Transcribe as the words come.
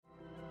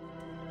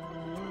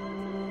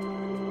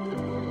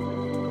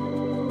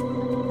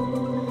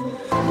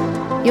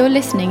You're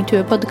listening to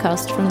a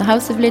podcast from the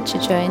House of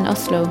Literature in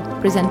Oslo,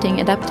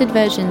 presenting adapted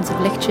versions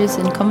of lectures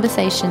and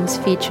conversations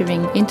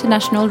featuring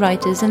international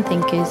writers and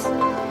thinkers.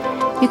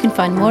 You can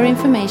find more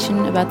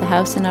information about the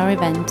house and our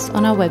events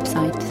on our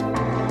website.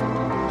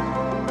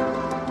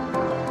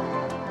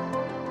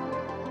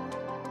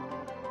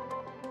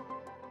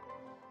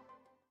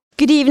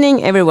 Good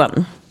evening,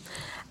 everyone,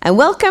 and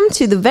welcome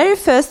to the very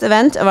first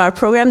event of our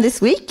program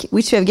this week,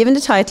 which we have given the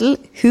title,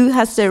 Who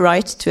Has the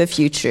Right to a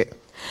Future?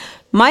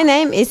 My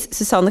name is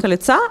Susanne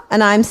Kalutza,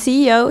 and I'm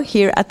CEO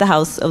here at the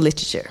House of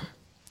Literature.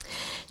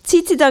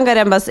 Tsitsi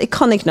Dangarembga's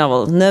iconic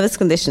novel, Nervous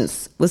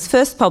Conditions, was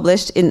first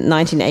published in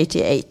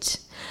 1988.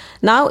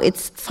 Now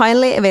it's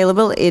finally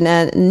available in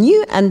a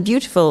new and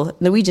beautiful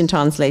Norwegian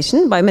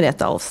translation by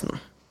Merete Alfsen.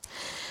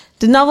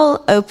 The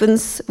novel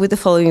opens with the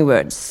following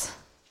words: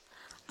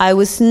 I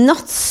was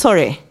not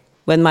sorry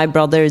when my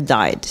brother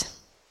died.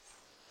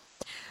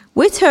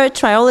 With her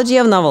trilogy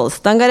of novels,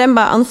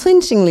 Dangarembga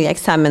unflinchingly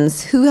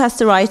examines who has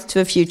the right to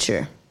a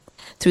future.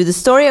 Through the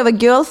story of a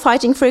girl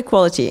fighting for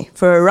equality,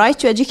 for her right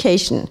to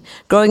education,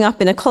 growing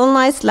up in a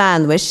colonized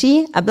land where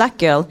she, a black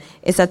girl,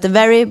 is at the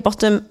very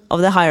bottom of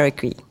the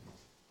hierarchy.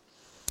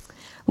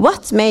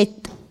 What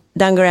made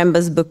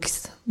Dangarembga's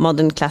books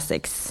modern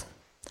classics?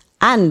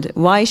 And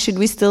why should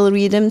we still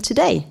read them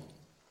today?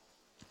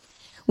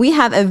 We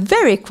have a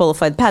very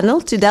qualified panel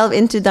to delve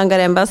into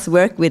Dangarembga's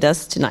work with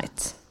us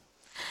tonight.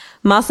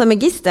 Masa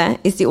Megiste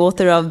is the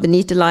author of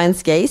Beneath the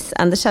Lion's Gaze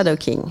and The Shadow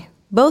King,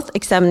 both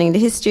examining the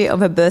history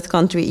of her birth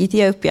country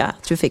Ethiopia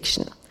through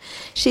fiction.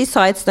 She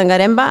cites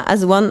Dangarembga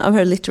as one of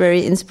her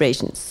literary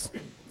inspirations.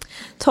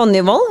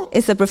 Tonje Wold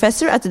is a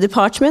professor at the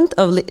Department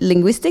of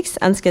Linguistics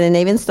and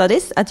Scandinavian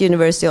Studies at the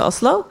University of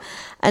Oslo,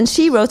 and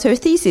she wrote her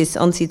thesis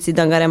on Tsitsi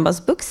Dangarembga's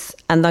books,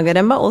 and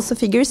Dangarembga also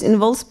figures in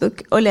Wold's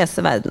book Å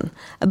lese verden,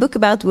 a book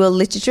about world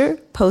literature,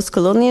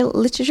 post-colonial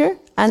literature,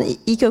 and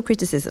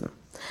eco-criticism.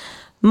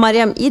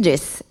 Mariam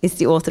Idris is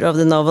the author of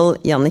the novel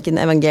Janniken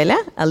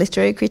Evangeliet, a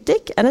literary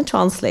critic and a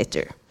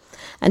translator.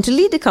 And to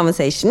lead the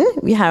conversation,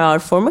 we have our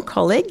former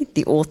colleague,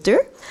 the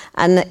author,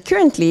 and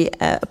currently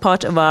a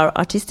part of our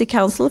artistic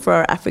council for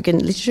our African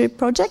literature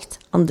project,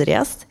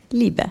 Andreas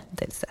Libe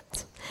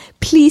Delseth.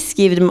 Please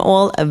give them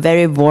all a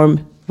very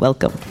warm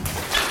welcome.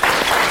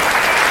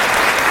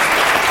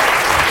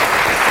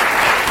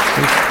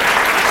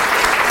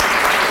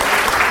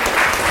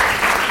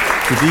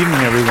 Good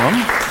evening,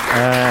 everyone.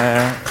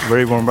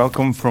 Very warm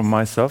welcome from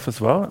myself as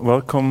well.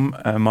 Welcome,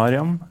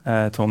 Mariam,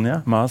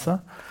 Tonje,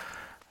 Masa.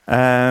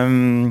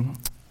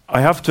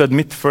 I have to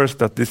admit first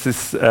that this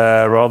is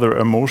a rather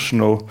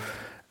emotional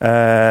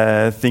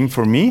thing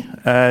for me,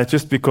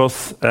 just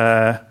because,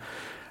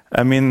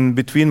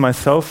 between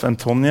myself and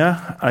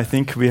Tonje, I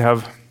think we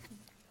have,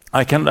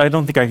 I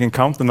don't think I can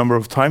count the number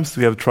of times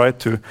we have tried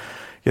to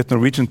get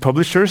Norwegian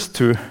publishers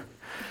to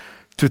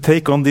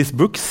take on these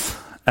books,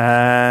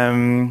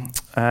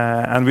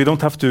 and we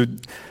don't have to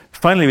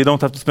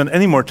spend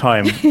any more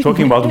time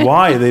talking about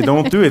why they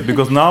don't do it,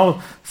 because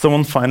now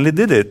someone finally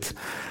did it.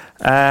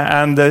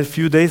 And a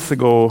few days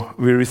ago,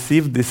 we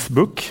received this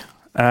book,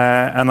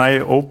 and I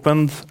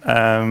opened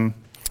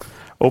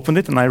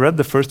it, and I read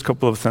the first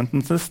couple of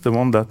sentences, the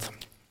one that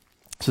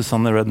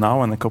Susanne read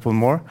now, and a couple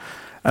more,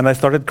 and I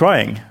started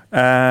crying,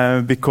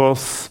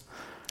 because,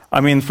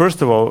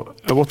 first of all,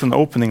 what an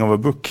opening of a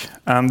book,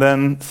 and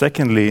then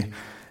secondly,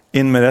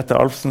 in Merete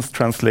Alfsen's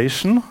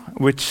translation,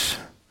 which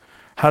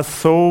has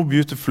so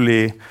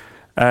beautifully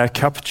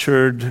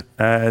captured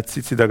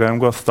Tsitsi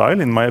Dangarembga's style,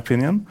 in my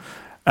opinion,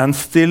 and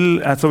still,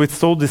 so it's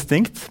so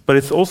distinct, but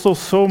it's also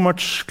so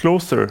much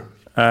closer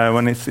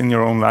when it's in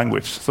your own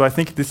language. So I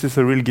think this is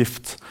a real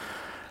gift.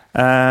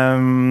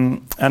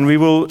 And we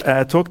will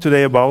talk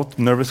today about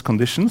Nervous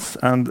Conditions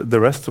and the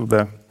rest of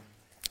the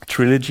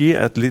trilogy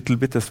a little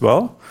bit as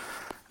well.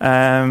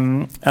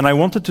 And I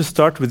wanted to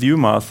start with you,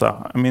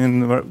 Masa.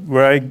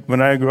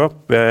 When I grew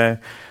up,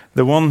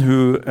 the one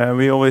who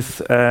we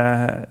always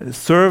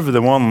serve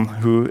the one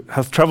who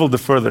has traveled the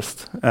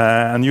furthest,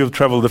 and you have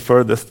traveled the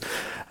furthest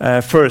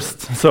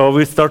first. So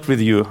we start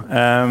with you.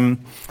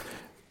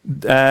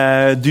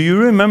 Do you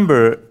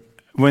remember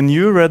when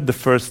you read the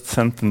first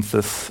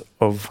sentences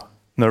of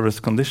Nervous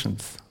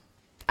Conditions?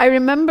 I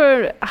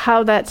remember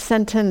how that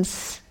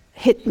sentence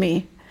hit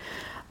me.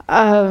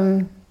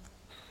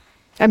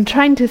 I'm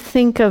trying to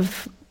think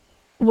of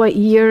what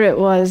year it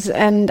was,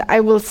 and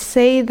I will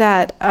say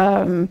that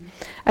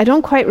I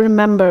don't quite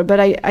remember, but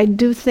I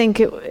do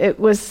think it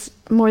was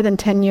more than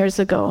 10 years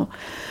ago.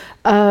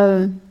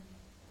 And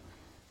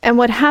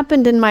what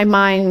happened in my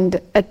mind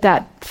at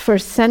that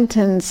first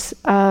sentence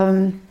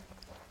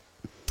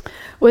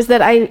was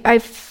that I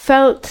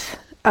felt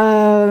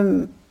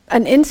an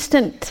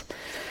instant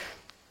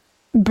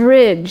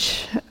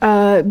bridge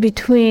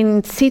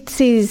between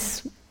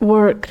Tsitsi's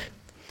work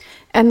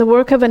and the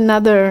work of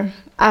another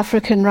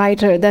African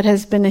writer that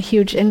has been a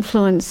huge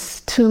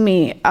influence to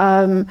me,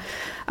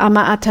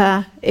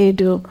 Amaata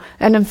Edu.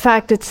 And in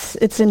fact,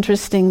 it's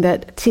interesting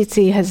that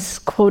Tsitsi has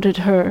quoted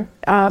her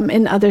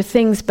in other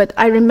things, but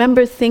I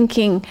remember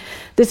thinking,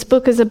 this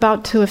book is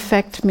about to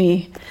affect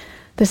me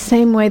the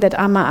same way that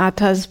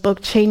Amaata's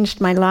book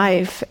changed my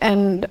life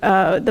and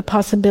the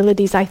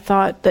possibilities I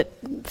thought that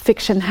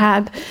fiction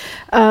had.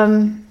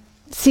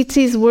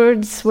 Tsitsi's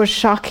words were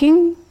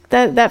shocking,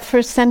 that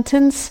first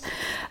sentence,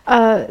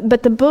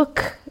 but the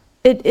book,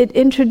 it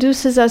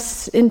introduces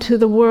us into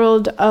the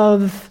world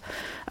of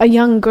a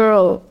young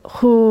girl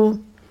who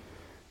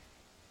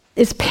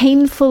is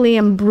painfully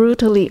and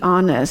brutally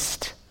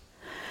honest,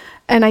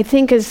 and I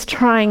think is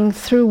trying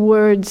through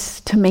words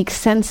to make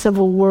sense of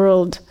a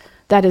world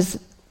that is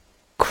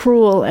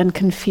cruel and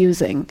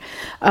confusing.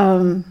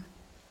 And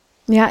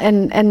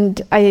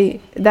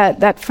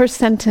that first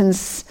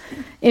sentence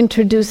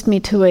introduced me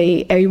to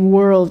a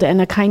world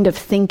and a kind of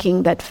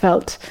thinking that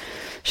felt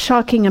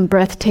shocking and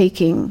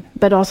breathtaking,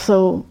 but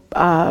also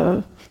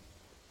I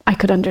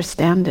could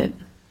understand it.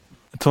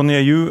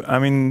 Tonja,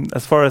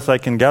 as far as I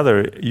can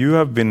gather, you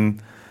have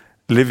been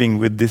living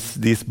with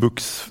these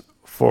books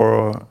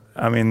for,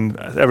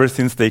 ever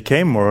since they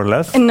came, more or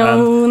less.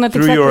 No, not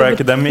through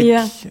exactly.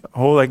 Your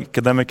whole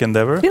academic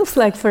endeavor. Feels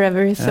like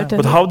forever,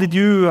 certainly. But how did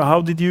you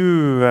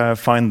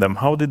find them?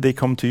 How did they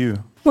come to you?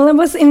 Well, I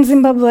was in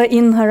Zimbabwe,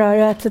 in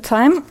Harare at the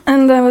time,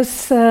 and I was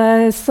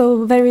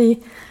so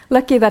very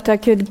lucky that I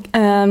could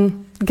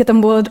get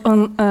on board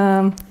on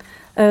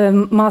a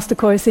master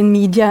course in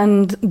media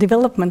and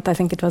development, I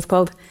think it was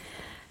called,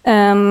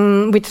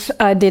 which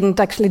I didn't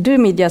actually do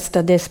media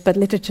studies, but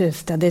literature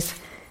studies.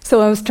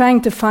 So I was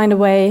trying to find a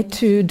way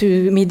to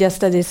do media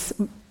studies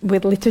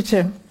with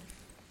literature.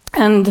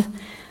 And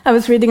I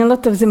was reading a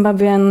lot of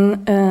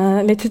Zimbabwean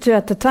literature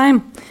at the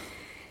time.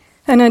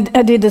 And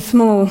I did a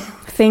small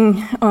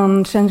thing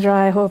on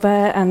Chenjerai Hove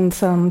and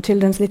some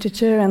children's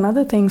literature and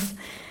other things.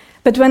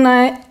 But when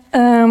I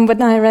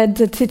read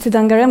Tsitsi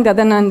Dangarembga,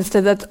 then I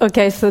understood that,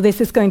 okay, so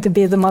this is going to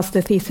be the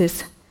master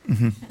thesis.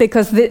 Mm-hmm.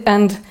 Because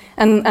and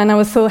I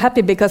was so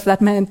happy because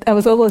that meant I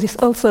was always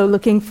also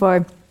looking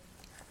for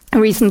a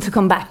reason to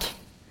come back.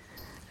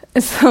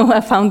 So I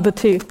found the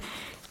two.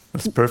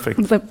 That's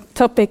perfect. The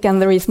topic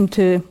and the reason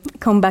to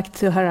come back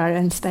to Harare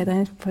and stay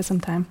there for some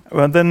time.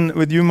 Well, then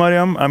with you,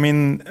 Mariam,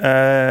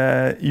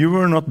 you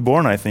were not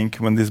born, I think,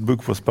 when this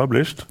book was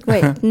published.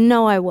 Wait,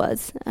 no, I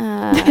was.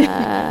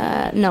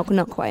 No,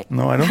 not quite.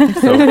 No, I don't think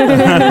so.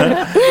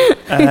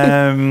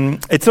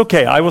 It's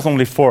okay. I was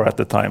only 4 at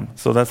the time,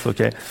 so that's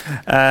okay.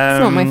 It's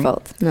not my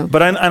fault. No.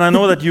 But I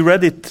know that you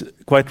read it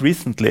quite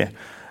recently.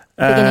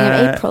 Beginning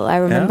of April, I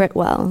remember it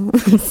well.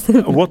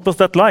 What was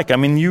that like?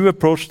 You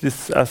approached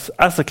this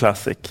as a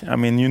classic.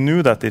 You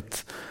knew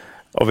that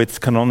of its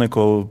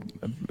canonical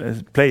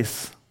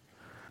place.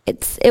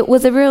 It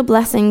was a real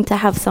blessing to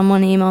have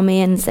someone email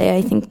me and say,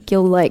 I think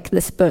you'll like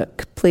this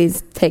book.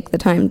 Please take the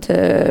time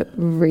to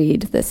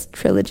read this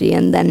trilogy,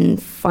 and then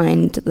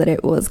find that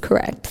it was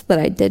correct, that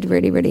I did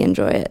really, really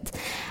enjoy it.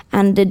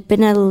 And it'd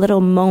been a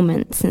little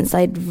moment since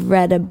I'd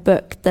read a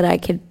book that I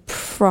could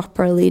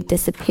properly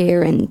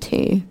disappear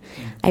into.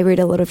 I read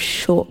a lot of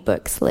short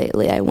books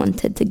lately. I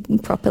wanted to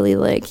properly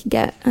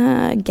get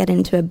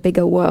into a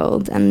bigger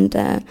world, and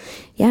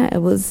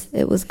it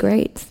was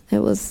great. It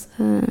was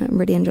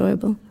really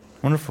enjoyable.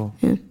 Wonderful.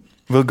 Yeah.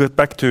 We'll get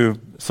back to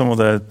some of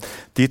the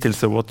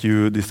details of what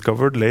you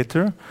discovered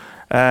later.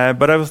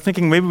 But I was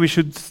thinking maybe we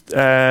should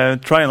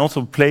try and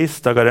also place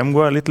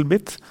Dangarembga a little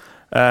bit.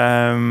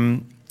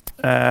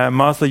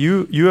 Masa,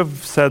 you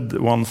have said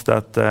once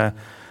that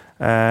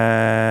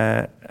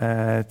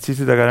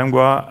Tsitsi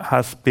Dangarembga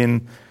has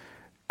been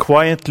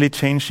quietly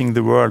changing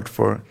the world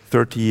for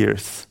 30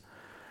 years.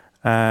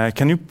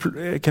 Can you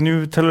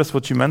tell us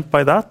what you meant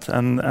by that,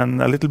 and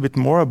a little bit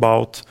more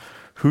about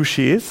who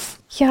she is?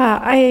 Yeah,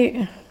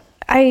 I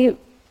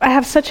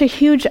have such a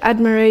huge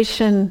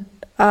admiration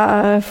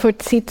for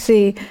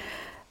Tsitsi.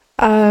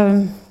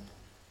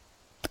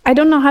 I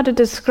don't know how to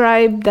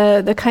describe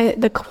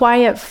the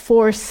quiet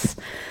force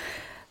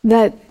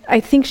that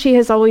I think she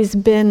has always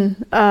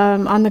been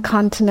on the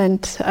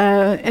continent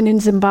and in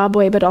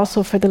Zimbabwe, but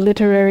also for the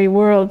literary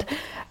world.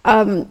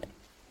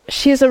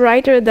 She is a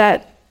writer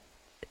that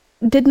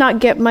did not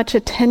get much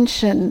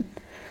attention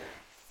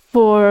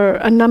for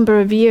a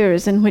number of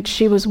years in which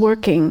she was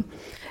working,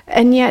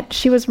 and yet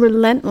she was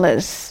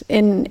relentless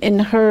in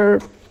her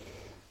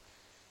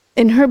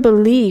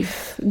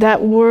belief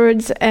that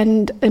words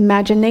and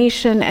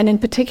imagination, and in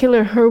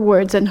particular her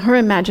words and her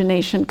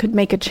imagination, could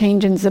make a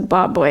change in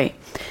Zimbabwe,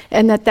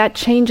 and that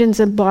change in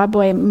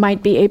Zimbabwe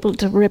might be able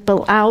to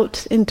ripple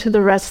out into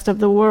the rest of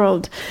the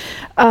world.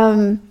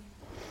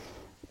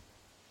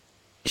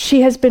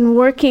 She has been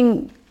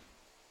working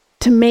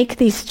to make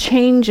these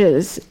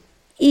changes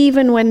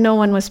even when no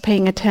one was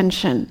paying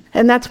attention.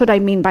 And that's what I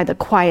mean by the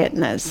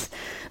quietness,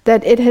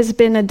 that it has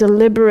been a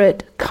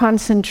deliberate,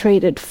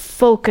 concentrated,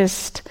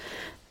 focused,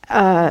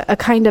 a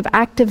kind of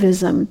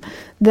activism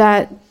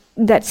that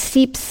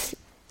seeps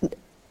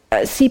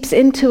seeps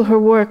into her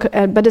work,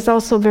 but is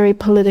also very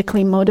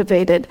politically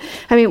motivated.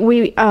 I mean,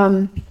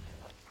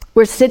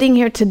 we're sitting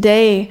here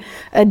today,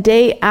 a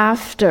day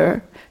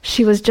after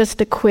she was just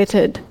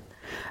acquitted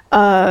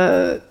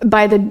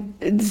by the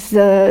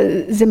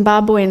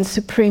Zimbabwean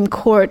Supreme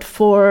Court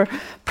for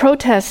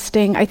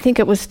protesting. I think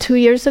it was 2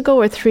 years ago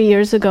or 3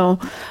 years ago.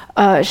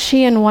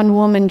 She and one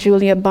woman,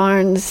 Julia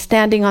Barnes,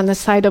 standing on the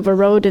side of a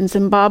road in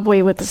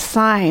Zimbabwe with a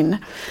sign.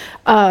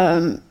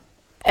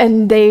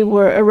 And they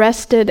were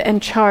arrested and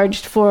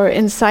charged for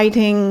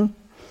inciting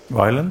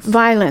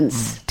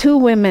violence. 2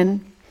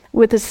 women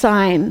with a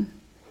sign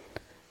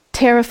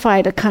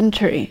terrified a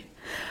country.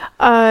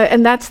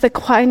 And that's the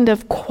kind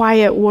of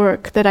quiet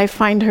work that I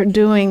find her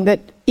doing, that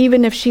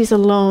even if she's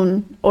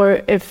alone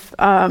or if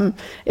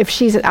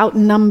she's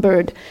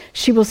outnumbered,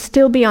 she will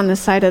still be on the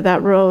side of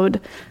that road,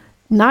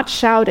 not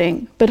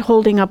shouting, but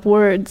holding up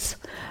words.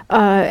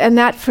 And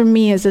that for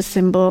me is a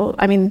symbol.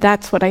 I mean,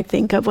 that's what I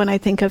think of when I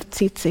think of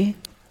Tsitsi.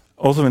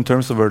 Also in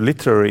terms of her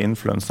literary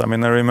influence, I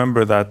mean, I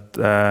remember that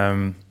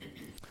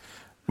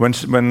when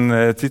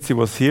Tsitsi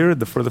was here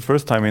for the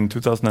first time in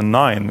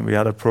 2009, we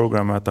had a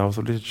program at the House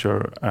of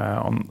Literature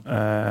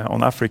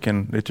on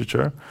African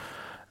literature,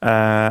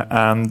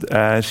 and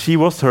she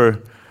was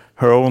her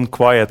own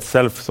quiet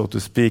self, so to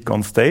speak,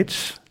 on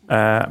stage.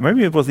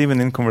 Maybe it was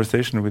even in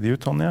conversation with you,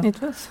 Tonja.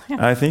 It was,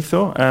 yeah. I think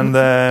so. And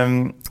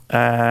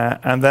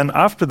then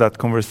after that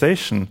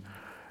conversation,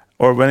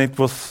 or when it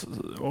was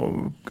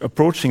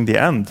approaching the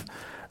end,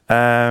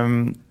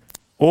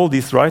 all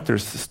these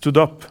writers stood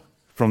up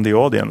from the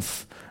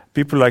audience.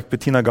 People like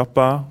Bettina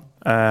Gappa,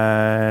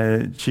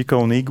 Chika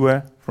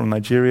Onigwe from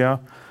Nigeria,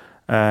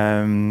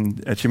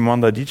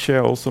 Chimamanda Adichie,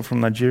 also from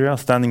Nigeria,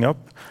 standing up,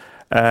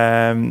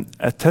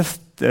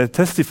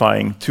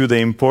 testifying to the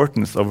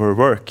importance of her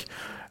work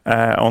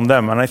on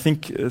them. And I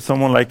think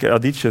someone like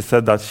Adichie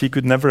said that she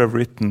could never have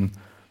written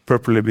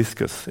Purple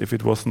Hibiscus if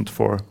it wasn't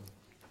for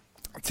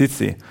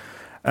Tsitsi.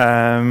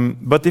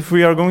 But if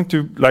we are going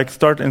to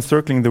start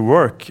encircling the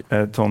work,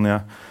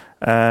 Tonja,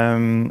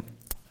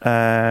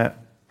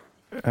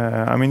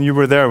 I mean, you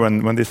were there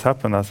when this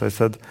happened, as I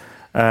said.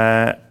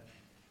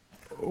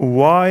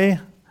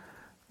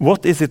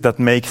 What is it that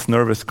makes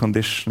Nervous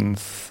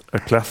Conditions a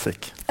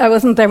classic? I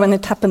wasn't there when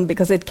it happened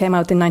because it came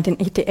out in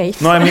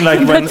 1988. No, I mean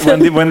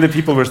when the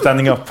people were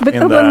standing up. But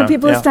when the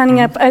people were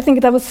standing up, I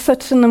think that was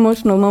such an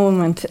emotional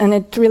moment, and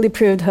it really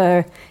proved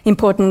her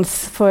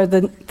importance for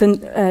the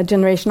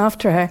generation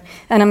after her.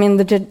 And I mean,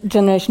 the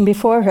generation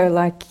before her,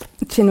 like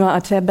Chinua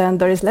Achebe and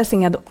Doris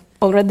Lessing, had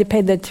already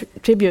paid their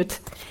tribute.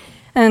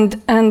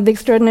 And the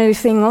extraordinary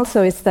thing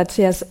also is that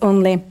she has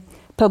only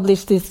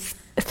published these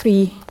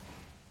 3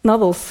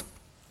 novels.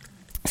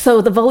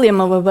 So the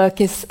volume of her work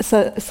is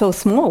so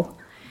small.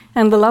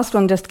 And the last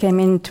one just came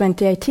in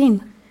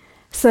 2018.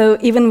 So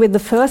even with the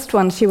first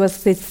one, she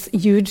was this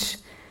huge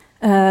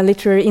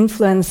literary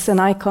influence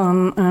and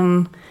icon,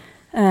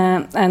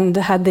 and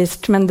had this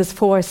tremendous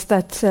force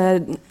that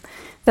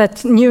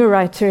new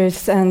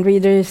writers and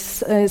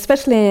readers,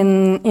 especially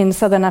in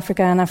Southern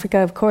Africa and Africa,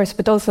 of course,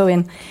 but also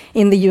in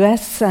the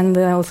US and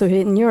also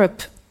in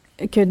Europe,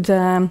 could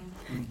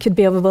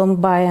be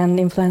overwhelmed by and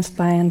influenced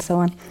by, and so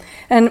on.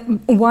 And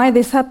why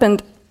this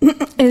happened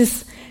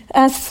is,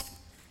 as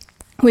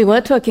we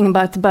were talking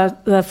about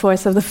the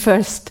force of the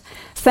first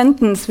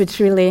sentence, which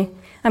really,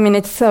 I mean,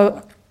 it's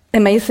so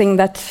amazing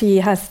that she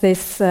has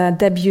this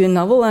debut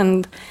novel,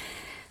 and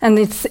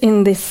it's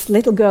in this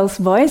little girl's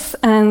voice,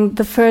 and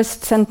the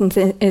first sentence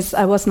is,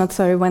 "I was not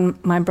sorry when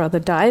my brother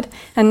died,"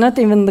 and not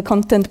even the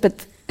content,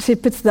 but she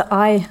puts the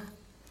I.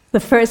 The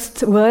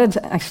first word,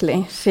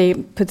 actually, she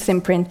puts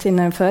in print in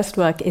her first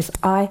work is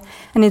I,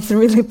 and it's a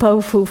really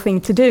powerful thing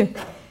to do.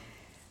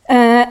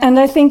 And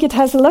I think it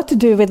has a lot to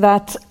do with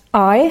that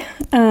I,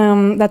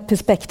 that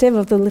perspective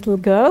of the little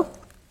girl,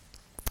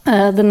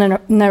 the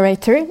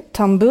narrator,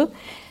 Tambu,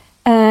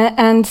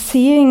 and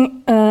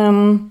seeing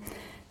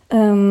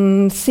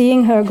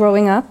her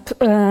growing up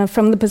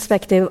from the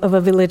perspective of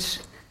a village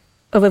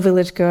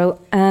girl.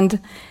 And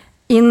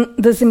in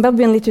the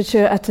Zimbabwean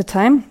literature at the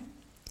time,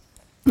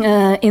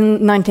 in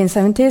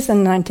 1970s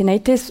and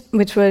 1980s,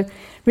 which were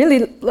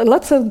really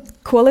lots of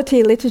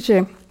quality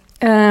literature,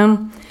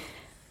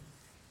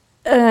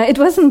 it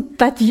wasn't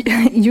that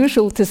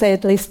usual, to say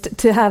at least,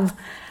 to have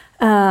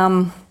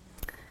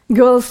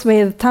girls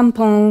with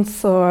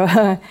tampons or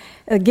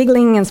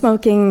giggling and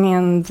smoking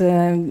and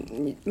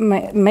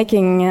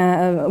making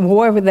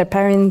war with their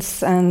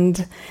parents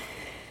and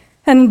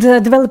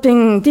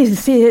developing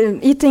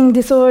eating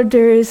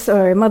disorders,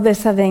 or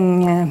mothers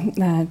having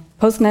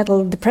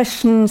postnatal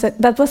depressions.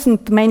 That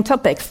wasn't the main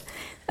topics.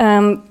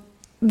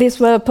 These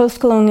were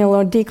post-colonial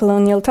or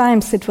decolonial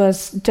times. It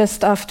was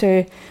just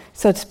after,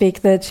 so to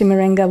speak, the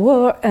Chimurenga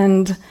War,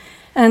 and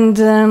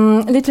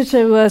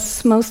literature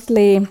was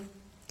mostly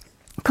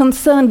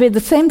concerned with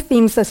the same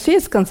themes as she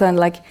is concerned,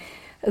 like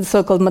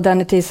so-called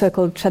modernity,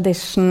 so-called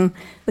tradition,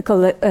 the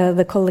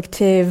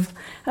collective,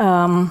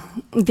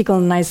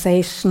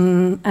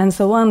 decolonization, and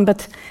so on.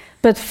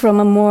 But from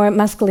a more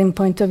masculine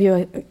point of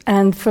view,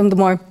 and from the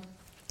more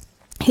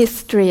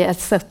history as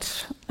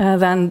such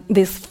than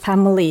this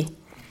family,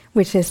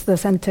 which is the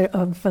center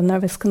of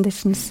nervous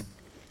conditions.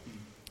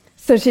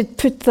 So she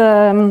put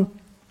a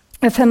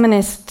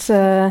feminist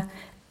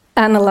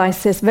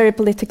analysis, very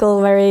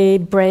political, very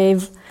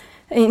brave,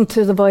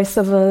 into the voice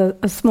of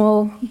a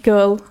small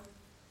girl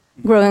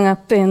growing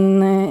up in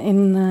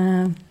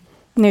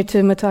near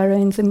to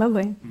Mutare in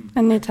Zimbabwe,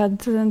 and it had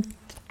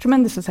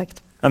tremendous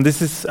effect. And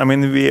this is, I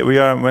mean, we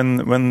are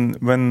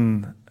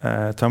when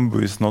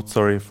Tambu is not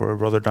sorry for a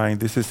brother dying.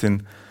 This is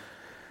in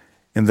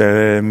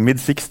the mid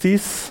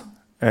 '60s,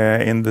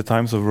 in the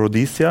times of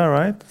Rhodesia,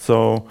 right?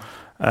 So,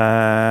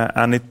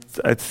 and it's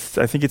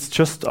I think it's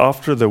just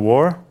after the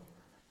war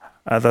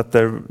that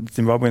the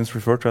Zimbabweans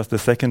refer to as the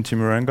Second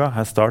Timurenga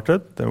has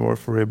started, the war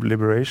for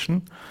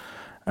liberation.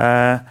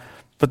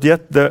 But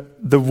yet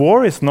the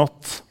war is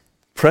not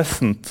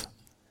present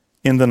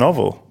in the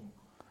novel.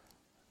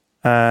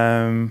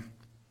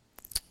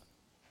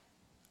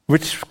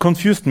 Which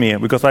confused me,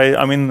 because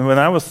I mean, when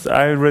I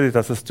read it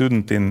as a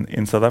student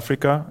in South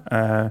Africa,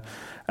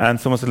 and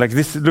someone said like,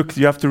 "This, look,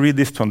 you have to read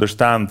this to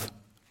understand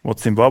what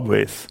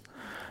Zimbabwe is."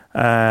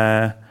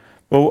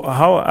 Well,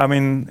 how? I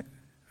mean,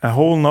 a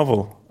whole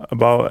novel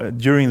about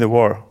during the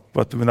war,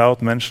 but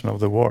without mention of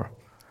the war.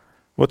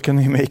 What can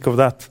we make of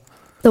that?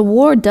 The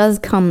war does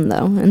come,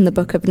 though, in the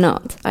Book of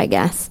Not, I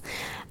guess.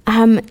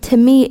 To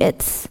me,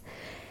 it's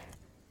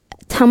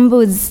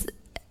Tambu's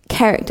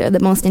character. The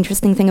most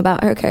interesting thing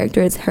about her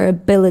character is her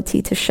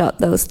ability to shut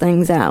those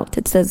things out.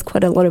 It says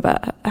quite a lot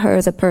about her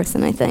as a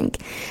person, I think.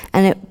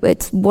 And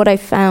it's what I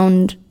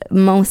found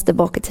most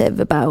evocative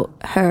about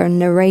her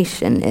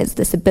narration is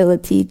this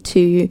ability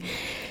to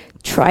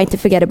try to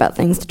forget about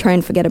things, to try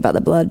and forget about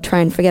the blood, try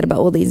and forget about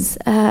all these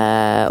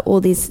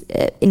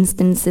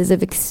instances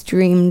of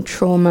extreme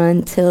trauma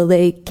until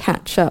they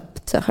catch up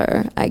to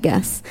her, I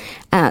guess,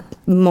 at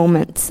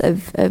moments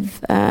of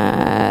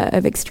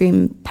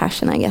extreme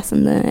passion, I guess,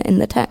 in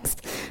the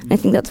text. I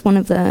think that's one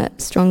of the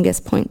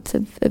strongest points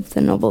of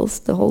the novels,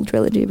 the whole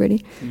trilogy,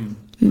 really.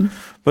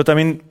 But I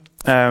mean,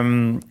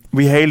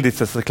 we hail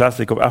this as a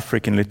classic of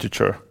African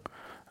literature,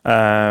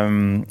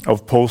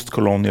 of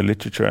post-colonial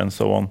literature, and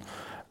so on.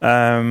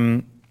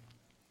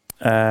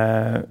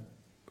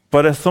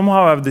 But I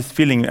somehow have this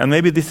feeling, and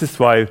maybe this is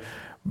why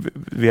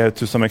we have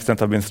to some extent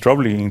have been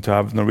struggling to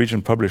have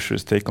Norwegian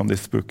publishers take on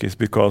this book, is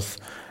because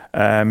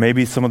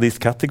maybe some of these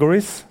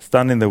categories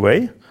stand in the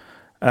way.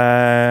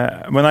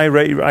 When I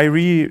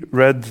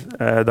reread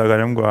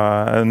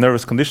Dangarembga,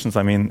 Nervous Conditions,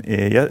 I mean,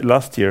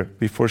 last year,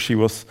 before she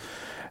was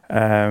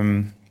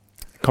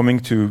coming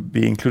to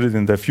be included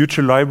in the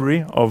future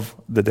library of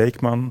the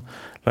Deichman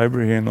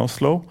Library here in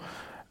Oslo.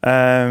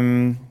 I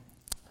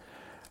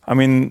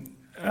mean,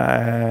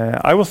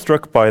 I was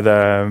struck by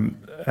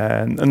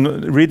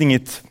and reading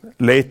it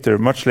later,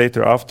 much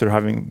later after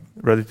having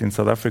read it in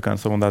South Africa and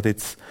so on,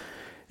 that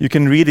you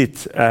can read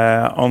it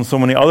on so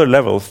many other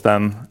levels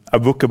than a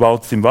book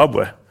about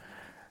Zimbabwe.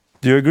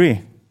 Do you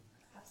agree?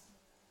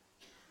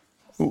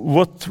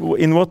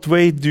 In what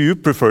way do you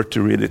prefer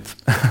to read it?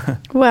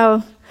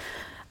 Well,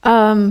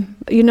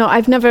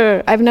 I've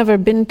never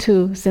been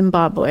to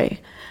Zimbabwe,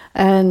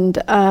 and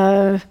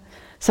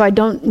so I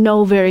don't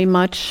know very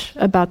much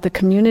about the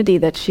community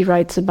that she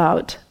writes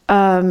about.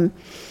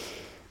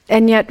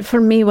 And yet, for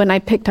me, when I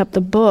picked up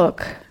the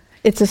book,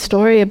 it's a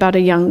story about a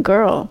young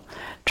girl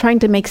trying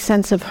to make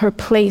sense of her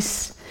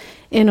place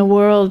in a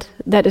world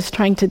that is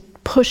trying to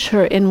push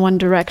her in one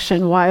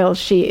direction while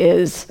she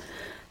is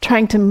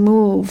trying to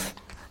move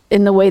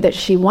in the way that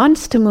she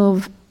wants to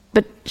move,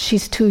 but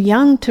she's too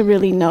young to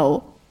really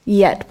know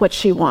yet what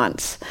she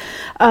wants.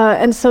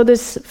 And so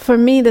for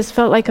me, this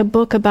felt like a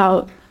book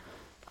about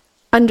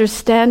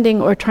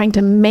understanding or trying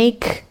to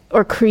make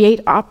or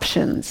create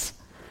options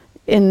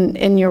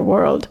in your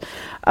world,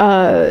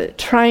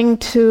 trying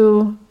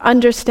to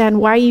understand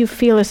why you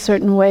feel a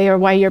certain way or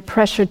why you're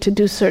pressured to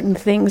do certain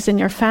things in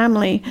your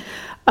family.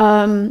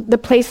 The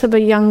place of a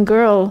young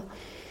girl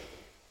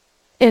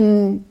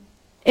in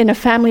a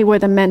family where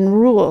the men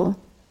rule,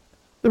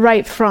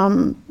 right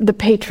from the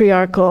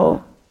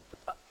patriarchal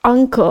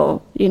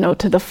uncle,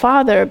 to the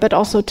father, but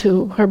also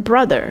to her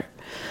brother.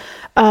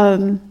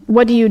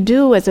 What do you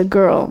do as a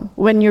girl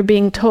when you're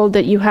being told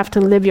that you have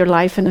to live your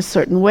life in a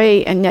certain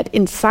way, and yet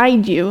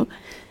inside you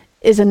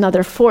is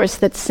another force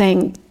that's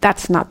saying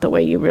that's not the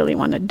way you really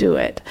want to do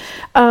it?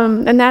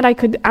 And that I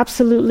could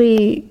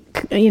absolutely,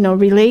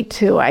 relate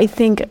to. I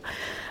think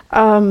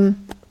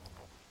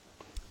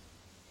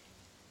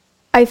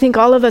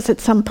all of us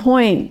at some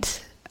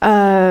point,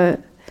 as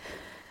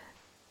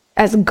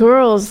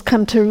girls,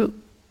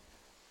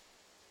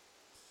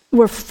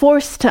 we're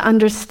forced to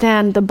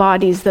understand the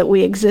bodies that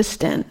we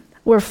exist in.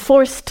 We're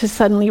forced to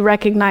suddenly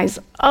recognize,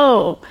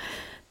 oh,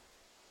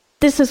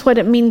 this is what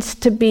it means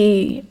to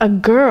be a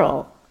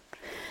girl.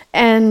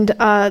 And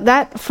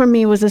that, for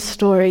me, was a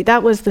story.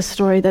 That was the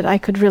story that I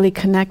could really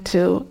connect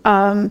to.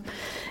 And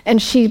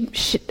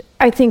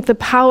I think the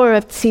power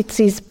of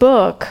Tsitsi's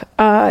book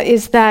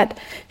is that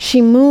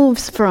she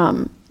moves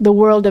from the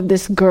world of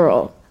this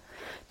girl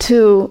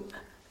to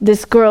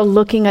this girl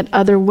looking at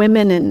other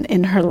women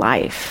in her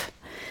life,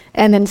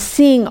 and then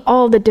seeing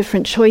all the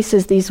different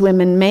choices these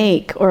women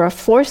make or are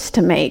forced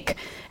to make,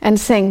 and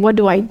saying, what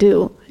do I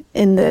do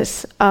in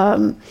this?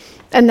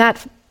 And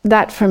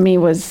that for me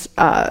was,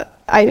 I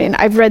mean,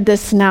 I've read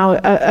this now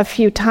a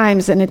few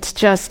times, and it's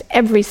just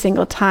every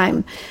single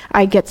time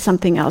I get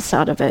something else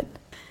out of it.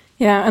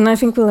 Yeah, and I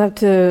think we'll have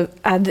to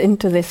add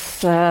into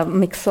this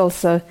mix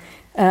also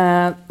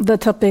the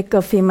topic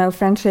of female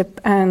friendship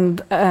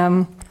and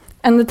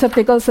the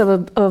topic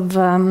also of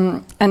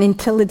an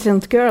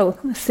intelligent girl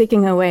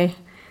seeking a way,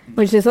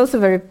 which is also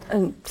very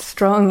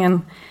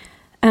strong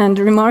and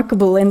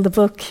remarkable in the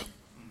book.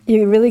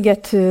 You really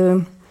get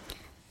to...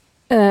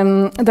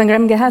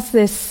 Dangarembga has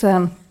this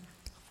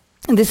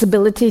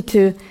ability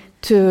to,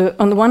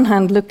 on the one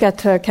hand, look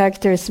at her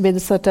characters with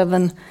sort of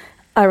an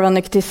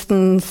ironic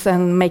distance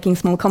and making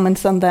small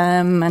comments on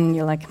them, and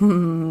you're like,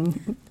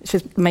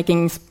 she's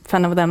making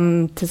fun of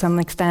them to some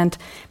extent.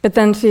 But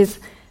then she's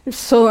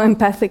so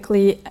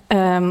empathically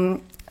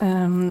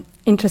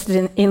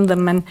interested in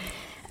them,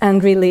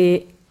 and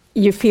really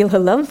you feel her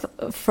love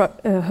for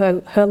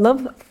her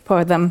love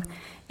for them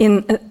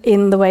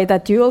in the way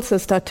that you also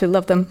start to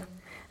love them.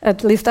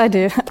 At least I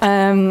do.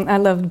 I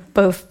love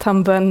both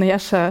Tambu and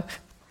Nyasha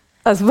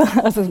as well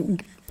as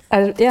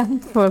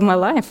for my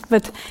life.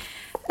 But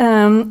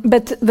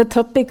the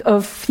topic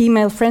of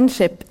female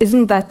friendship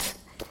isn't that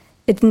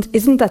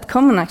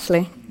common,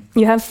 actually.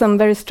 You have some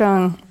very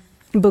strong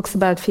books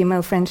about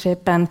female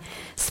friendship and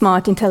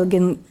smart,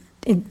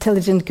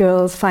 intelligent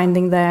girls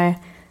finding their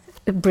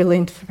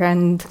brilliant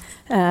friend,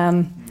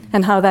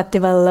 and how that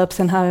develops,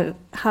 and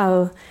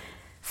how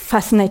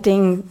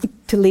fascinating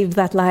to live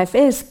that life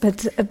is.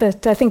 But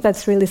I think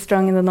that's really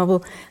strong in the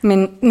novel. I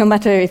mean, no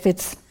matter if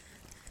it's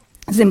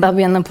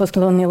Zimbabwean and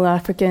post-colonial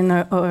African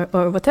or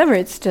whatever,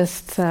 it's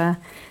just a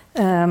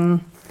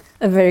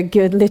very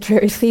good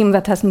literary theme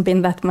that hasn't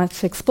been that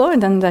much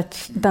explored, and that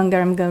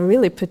Dangarembga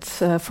really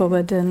puts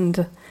forward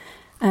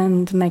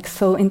and makes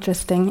so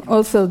interesting.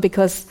 Also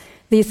because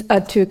these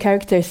are two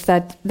characters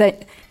that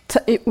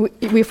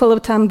we follow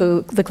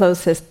Tambu the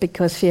closest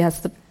because she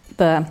has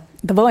the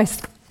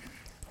voice.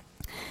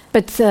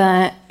 But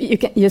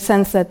you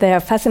sense that they are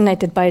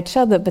fascinated by each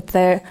other, but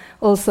they're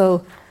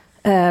also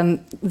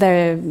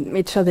they're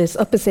each other's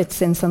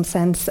opposites in some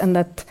sense, and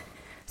that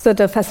sort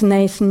of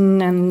fascination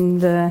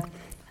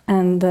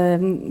and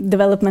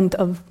development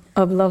of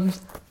love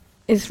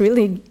is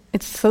really,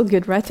 it's so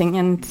good writing,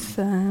 and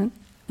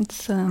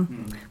it's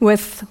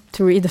worth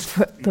to read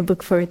the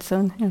book for its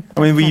own. Yeah. I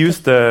mean, we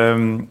used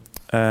the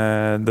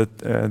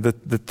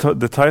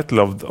title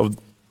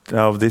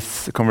of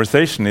this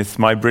conversation is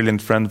 "My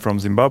Brilliant Friend from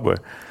Zimbabwe,"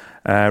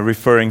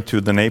 referring to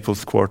the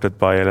Naples Quartet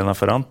by Elena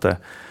Ferrante.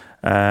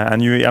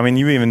 And you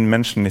even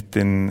mentioned it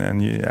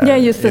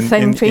used the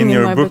same thing in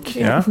your my book.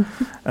 Yeah.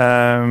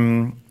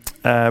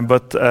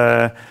 But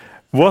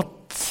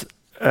what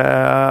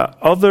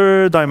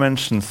other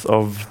dimensions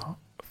of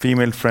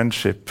female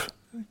friendship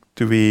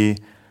do we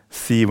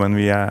see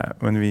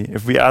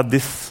if we add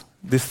this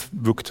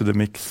book to the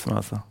mix,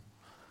 Masa?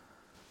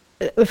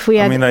 If we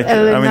add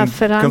Elena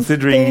Ferrante,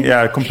 considering,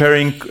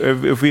 comparing,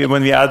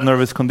 when we add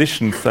nervous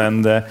conditions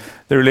and the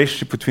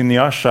relationship between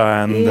Nyasha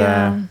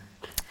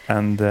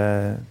and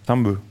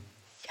Tambu.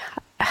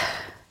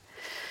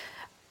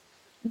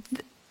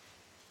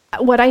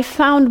 What I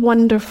found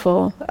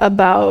wonderful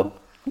about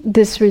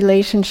this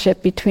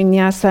relationship between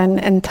Nyasha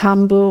and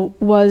Tambu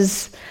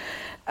was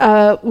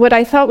what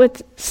I thought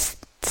with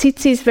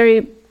Tsitsi's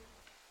very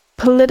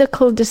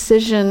political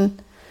decision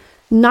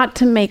not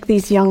to make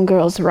these young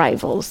girls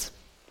rivals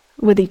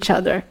with each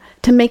other,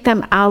 to make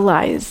them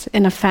allies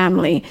in a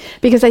family,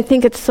 because I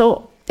think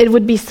it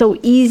would be so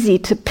easy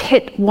to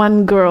pit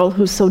one girl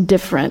who's so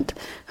different,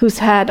 who's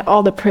had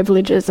all the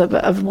privileges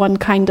of one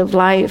kind of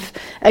life,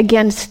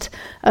 against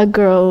a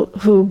girl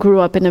who grew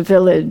up in a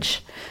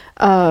village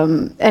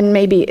and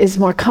maybe is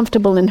more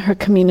comfortable in her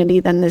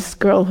community than this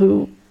girl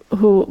who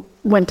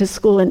went to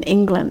school in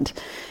England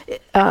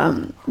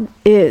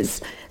is.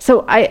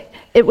 So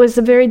it was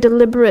a very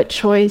deliberate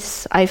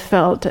choice, I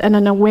felt, and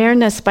an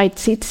awareness by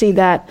Tsitsi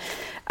that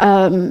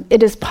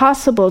it is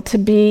possible to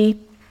be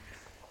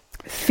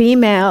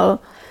female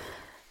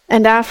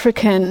and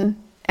African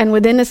and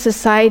within a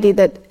society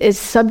that is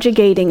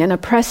subjugating and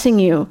oppressing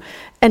you,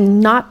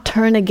 and not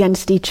turn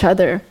against each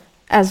other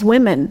as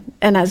women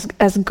and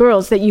as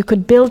girls, that you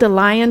could build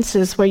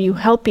alliances where you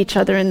help each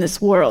other in this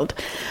world.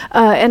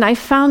 And I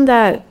found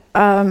that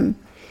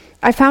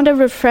it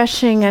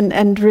refreshing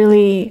and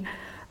really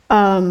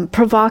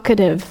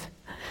provocative.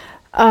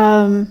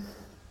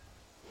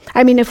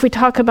 I mean, if we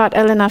talk about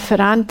Elena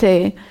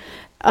Ferrante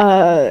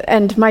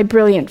and My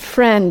Brilliant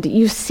Friend,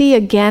 you see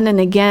again and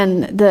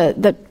again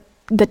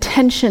the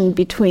tension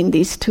between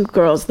these two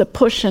girls, the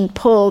push and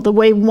pull, the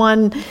way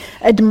one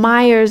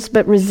admires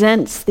but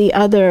resents the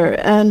other.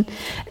 And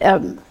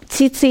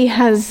Tsitsi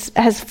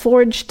has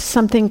forged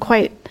something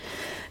quite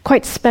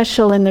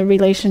special in the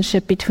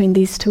relationship between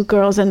these two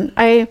girls, and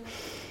I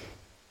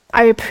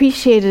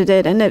appreciated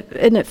it, and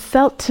it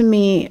felt to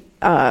me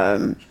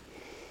like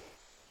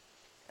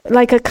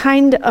a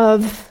kind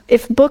of,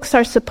 if books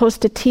are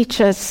supposed to teach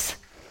us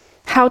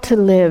how to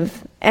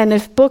live, and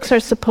if books are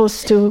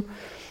supposed to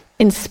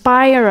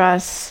inspire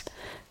us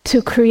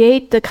to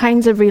create the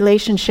kinds of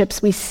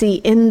relationships we see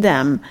in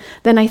them,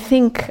 then I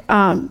think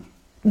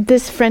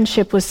this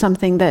friendship was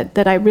something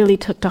that I really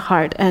took to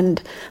heart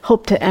and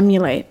hope to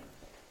emulate.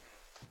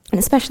 And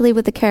especially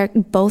with the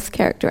both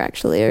character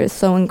actually are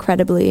so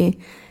incredibly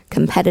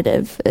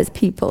competitive as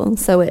people.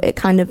 So it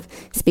kind of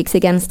speaks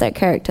against that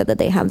character that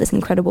they have this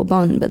incredible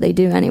bond, but they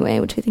do anyway,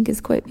 which I think is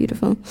quite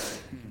beautiful.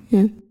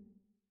 Yeah.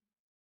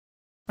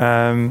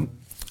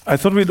 I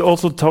thought we'd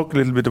also talk a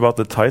little bit about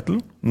the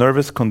title,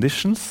 Nervous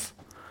Conditions.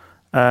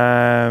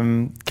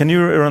 Can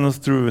you run us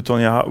through,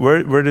 Tonya,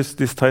 where does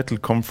this title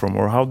come from,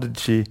 or how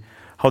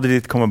did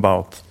it come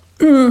about?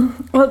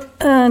 Well,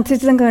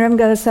 Tsitsi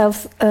Dangarembga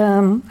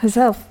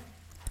herself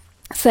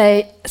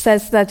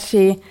says that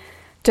she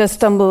just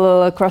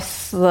stumbled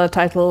across the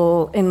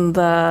title in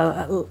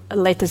the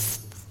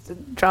latest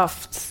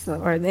drafts,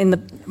 or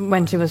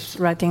when she was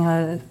writing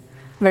her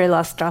very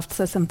last drafts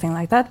or something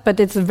like that. But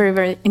it's a very,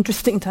 very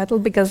interesting title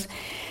because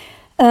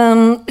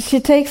she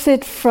takes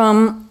it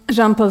from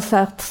Jean-Paul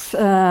Sartre's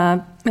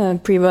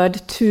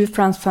pre-word to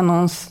Frantz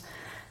Fanon's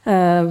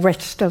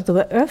Wretched of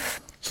the Earth.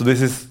 So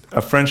this is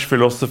a French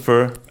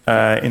philosopher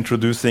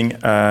introducing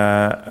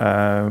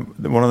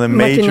one of the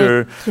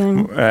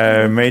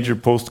major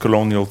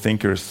post-colonial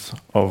thinkers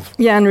of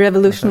and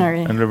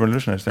revolutionary and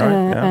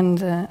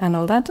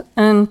all that,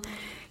 and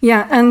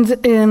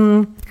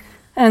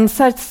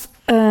Sartre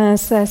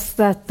says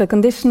that the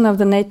condition of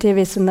the native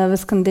is a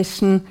nervous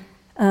condition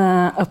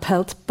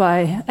upheld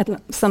by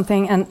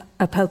something and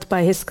upheld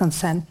by his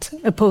consent,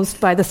 opposed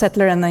by the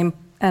settler and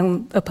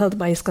upheld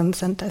by his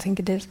consent, I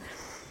think it is.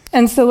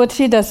 And so what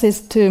she does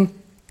is to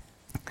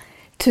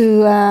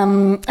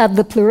add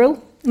the plural,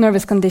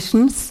 nervous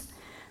conditions,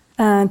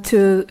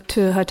 to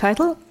her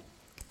title.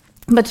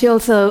 But she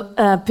also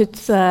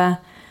puts the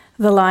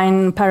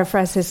line,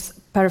 paraphrases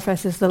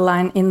the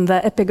line in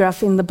the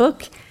epigraph in the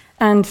book,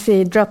 and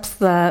she drops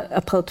the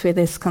upheld with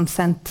his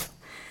consent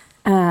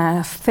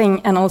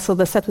thing, and also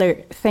the settler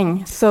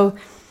thing. So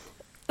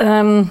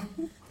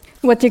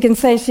what you can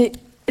say,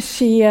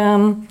 she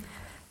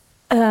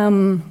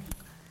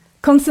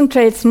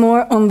concentrates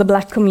more on the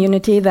black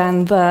community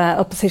than the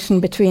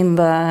opposition between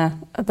the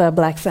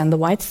blacks and the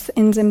whites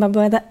in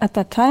Zimbabwe at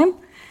that time.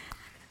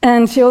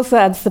 And she also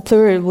adds the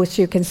plural, which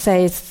you can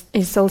say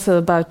is also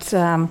about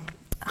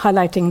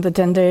highlighting the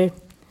gender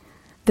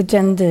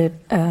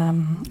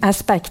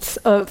aspects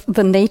of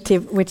the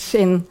native, which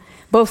in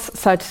both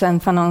Sartre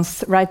and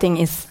Fanon's writing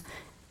is,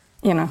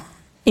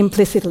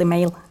 implicitly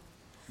male.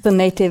 The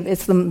native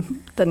is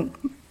the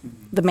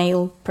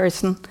male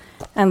person,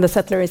 and the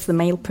settler is the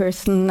male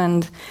person,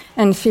 and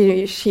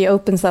she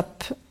opens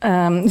up,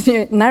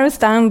 she narrows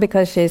down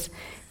because she's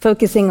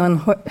focusing on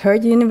her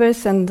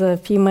universe and the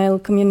female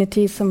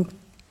community,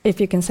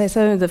 if you can say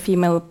so, the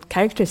female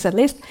characters at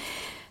least.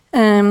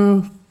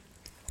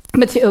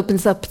 But she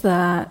opens up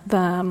the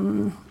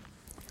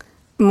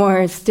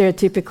more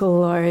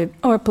stereotypical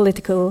or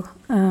political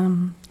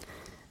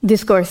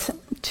discourse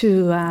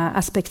to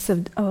aspects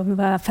of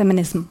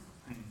feminism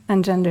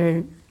and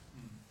gender.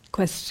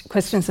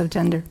 Questions of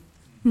gender.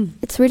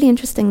 It's really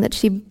interesting that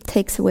she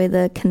takes away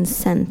the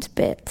consent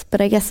bit,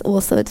 but I guess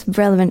also it's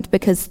relevant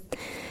because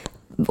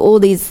all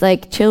these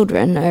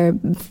children are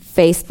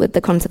faced with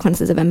the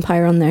consequences of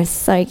empire on their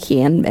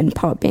psyche and in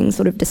part being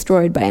sort of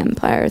destroyed by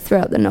empire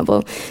throughout the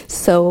novel.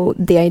 So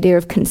the idea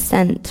of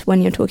consent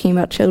when you're talking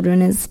about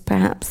children is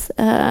perhaps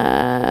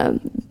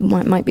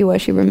might be where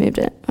she removed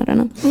it. I don't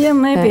know. Yeah,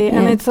 maybe.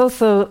 And it's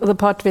also the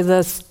part with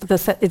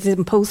it's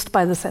imposed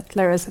by the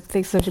settler as a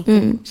thing, so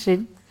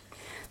she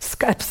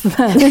scraps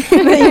the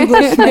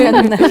Englishmen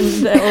and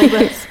all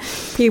those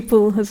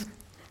people who's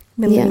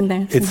been living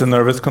there. It's a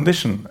nervous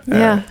condition.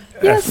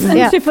 Yes,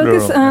 and she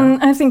focuses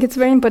on. I think it's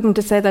very important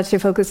to say that she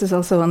focuses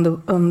also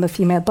on the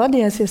female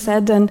body, as you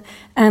said, and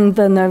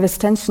the nervous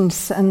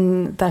tensions,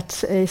 and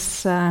that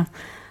is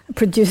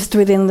produced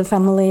within the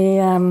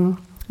family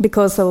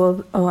because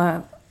of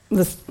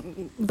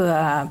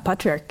the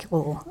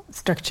patriarchal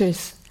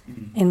structures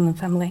in the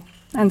family.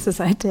 And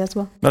society as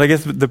well. But I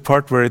guess the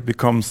part where it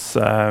becomes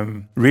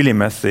really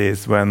messy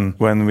is when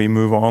we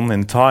move on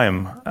in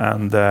time,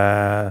 and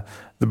the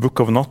Book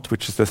of Not,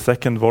 which is the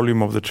second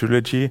volume of the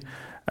trilogy,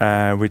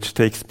 which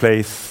takes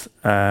place.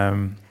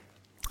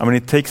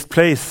 It takes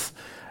place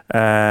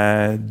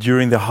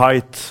during the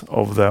height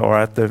of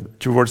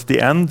towards the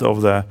end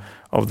of the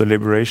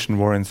liberation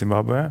war in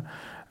Zimbabwe,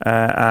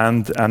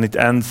 and it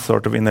ends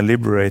sort of in a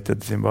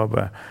liberated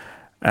Zimbabwe,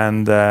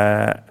 and.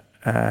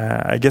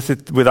 I guess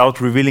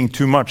without revealing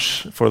too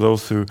much for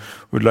those who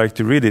would like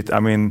to read it,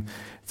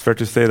 it's fair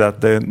to say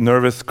that the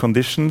nervous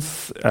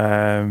conditions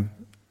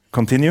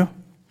continue.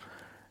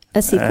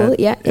 A sequel,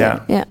 yeah.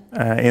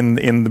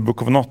 In the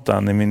Book of Not,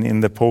 and in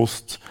the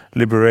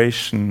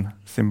post-liberation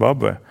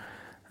Zimbabwe.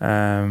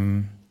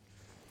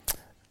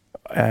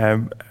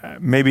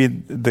 maybe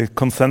the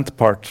consent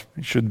part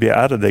should be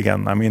added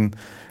again. I mean,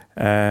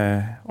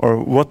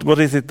 or what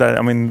is it that,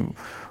 I mean,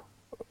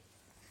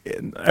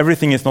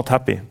 everything is not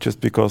happy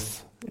just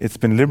because it's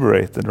been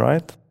liberated,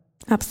 right?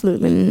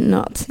 Absolutely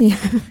not. Yeah.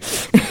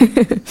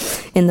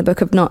 In the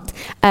Book of Not.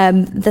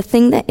 The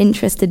thing that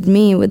interested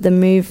me with the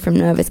move from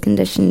Nervous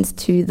Conditions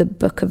to the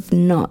Book of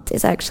Not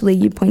is actually,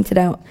 you pointed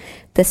out,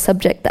 the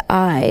subject, the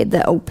I,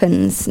 that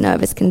opens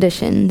Nervous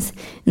Conditions.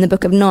 In the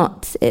Book of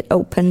Not, it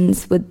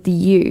opens with the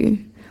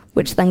you,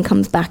 which then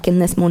comes back in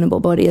this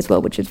mournable body as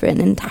well, which is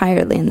written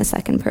entirely in the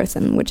second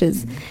person, which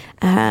is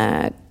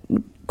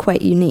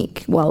quite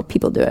unique. Well,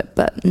 people do it,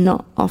 but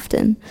not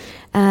often.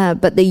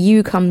 But the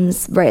you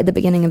comes right at the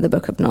beginning of the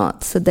Book of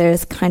Not. So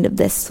there's kind of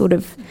this sort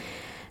of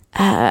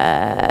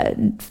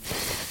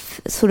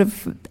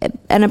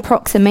an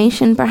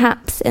approximation,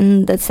 perhaps,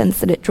 in the sense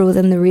that it draws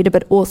in the reader,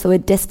 but also a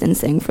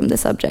distancing from the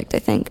subject, I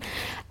think,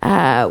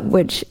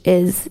 which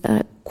is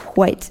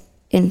quite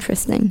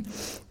interesting.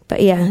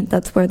 But yeah,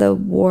 that's where the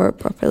war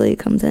properly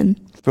comes in.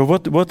 But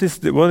what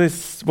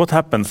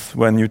happens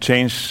when you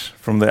change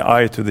from the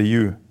I to the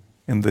you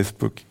in this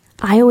book?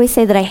 I always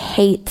say that I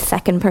hate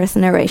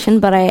second-person narration,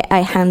 but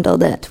I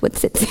handled it with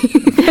Tsitsi.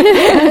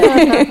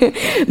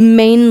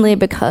 Mainly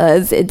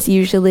because it's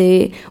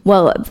usually,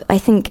 well, I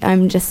think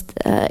I'm just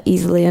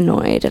easily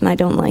annoyed, and I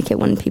don't like it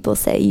when people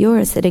say,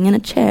 you're sitting in a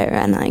chair,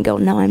 and I go,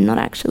 no, I'm not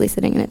actually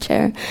sitting in a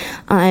chair.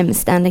 I'm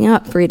standing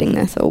up reading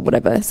this, or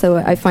whatever, so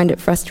I find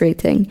it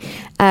frustrating.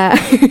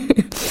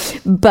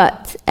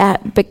 But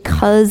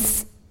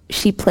because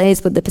she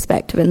plays with the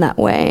perspective in that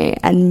way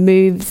and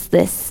moves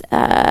this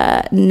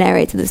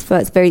narrator, this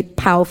very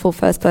powerful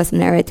first-person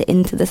narrator,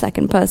 into the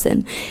second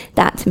person.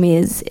 That to me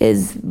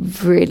is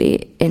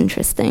really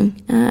interesting.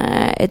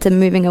 It's a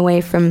moving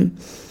away from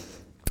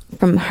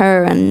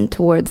her and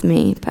towards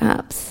me,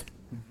 perhaps.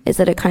 Is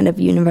it a kind of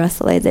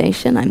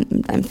universalization?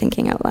 I'm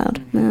thinking out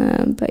loud,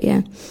 but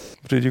yeah.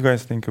 What did you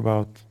guys think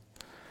about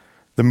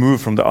the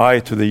move from the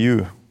I to the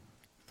you?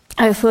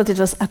 I thought it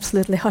was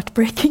absolutely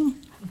heartbreaking.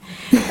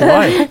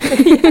 Why?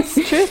 Yes,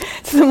 true.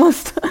 It's the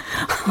most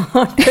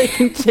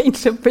heartbreaking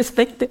change of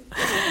perspective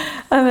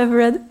I've ever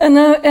read. And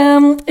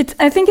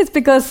I think it's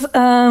because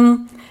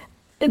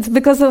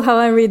of how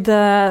I read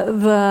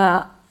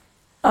the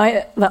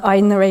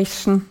I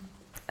narration,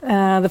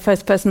 the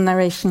first person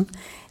narration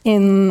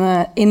in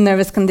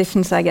Nervous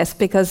Conditions, I guess,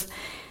 because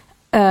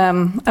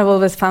I've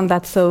always found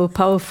that so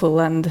powerful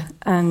and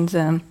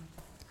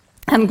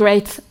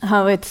great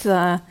how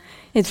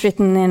it's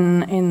written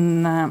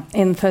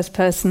in first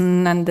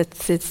person, and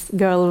it's this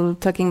girl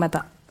talking about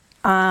the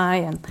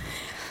I,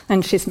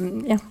 and she's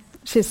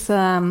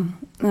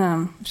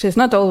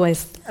not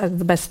always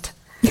the best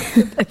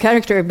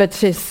character, but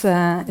she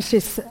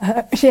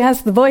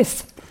has the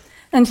voice,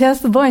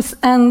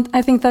 and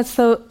I think that's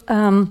so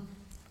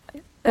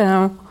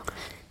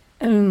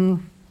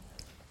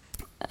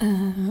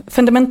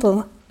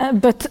fundamental.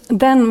 But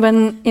then,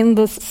 when in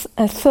this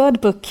third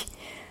book,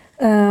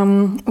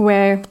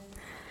 where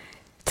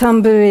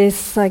Tambu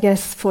is, I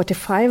guess,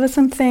 45 or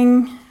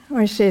something,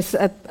 or she's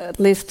at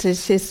least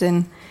she's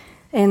in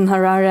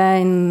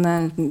Harare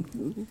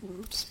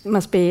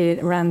must be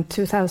around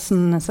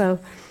 2000 or so,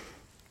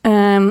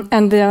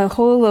 and the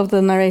whole of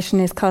the narration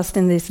is cast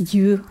in this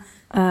you.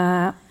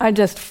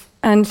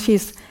 And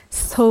she's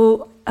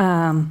so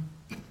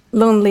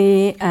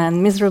lonely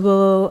and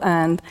miserable,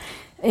 and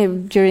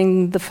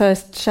during the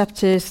first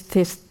chapters,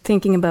 she's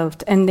thinking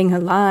about ending her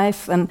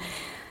life, and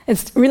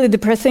it's really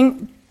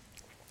depressing.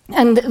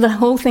 And the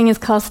whole thing is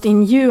cast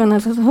in you, and I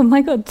thought, oh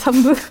my God,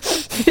 Tambu,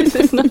 this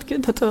is not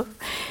good at all,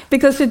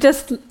 because she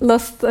just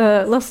lost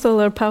all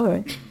her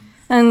power,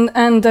 and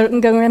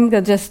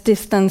Dangarembga just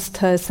distanced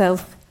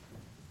herself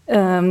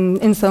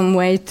in some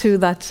way to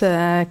that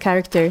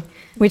character,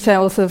 which I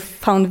also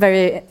found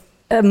very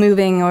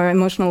moving or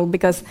emotional,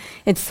 because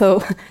it's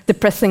so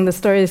depressing. The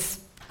story is,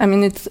 I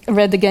mean, it's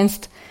read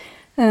against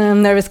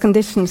Nervous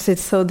Conditions.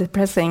 It's so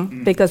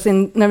depressing because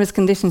in Nervous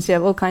Conditions you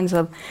have all kinds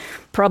of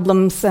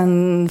problems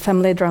and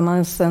family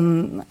dramas,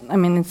 and I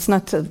mean, it's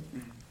not a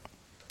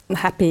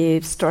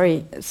happy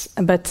story,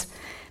 but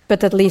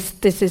at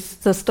least this is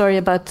the story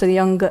about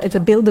it's a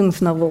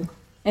Bildungsnovel.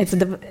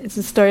 It's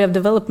a story of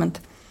development.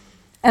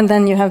 And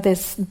then you have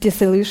this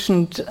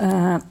disillusioned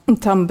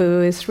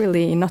Tambu is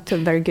really not a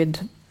very good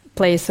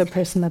place or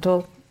person at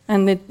all.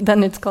 And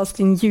then it's cast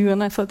in you,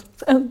 and I thought,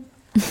 oh,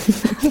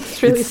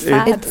 it's really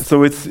sad.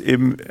 So it's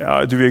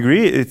do we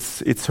agree?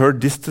 It's her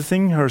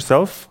distancing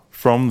herself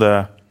from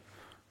the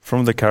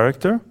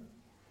character,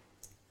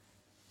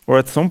 or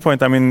at some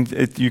point, I mean,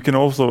 you can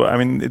also, I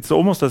mean, it's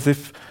almost as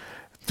if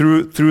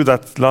through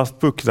that last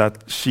book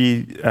that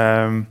she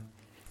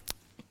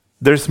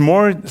there's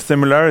more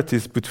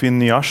similarities between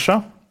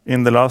Nyasha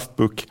in the last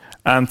book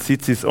and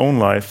Tsitsi's own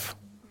life,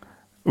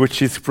 which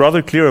she's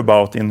rather clear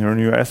about in her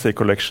new essay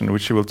collection,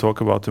 which she will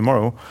talk about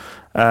tomorrow.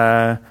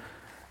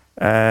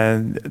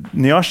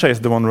 Nyasha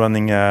is the one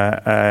running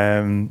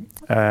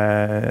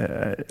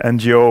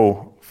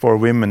NGO for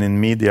women in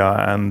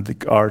media and the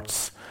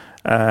arts,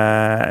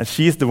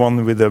 She's the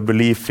one with a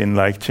belief in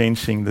like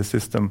changing the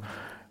system,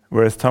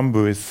 whereas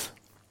Tambu is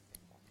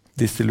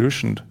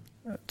disillusioned,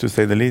 to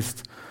say the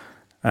least.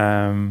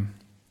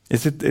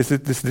 Is it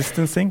this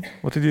distancing?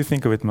 What did you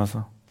think of it,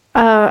 Masa?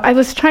 I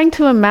was trying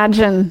to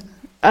imagine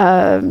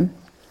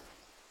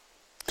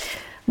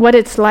what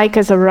it's like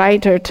as a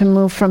writer to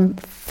move from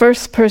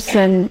first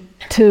person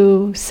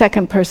to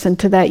second person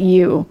to that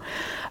you,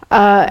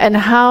 and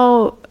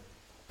how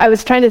I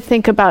was trying to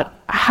think about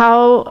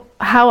how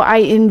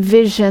I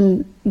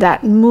envision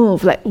that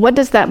move. Like, what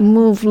does that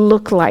move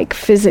look like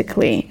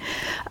physically?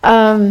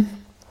 And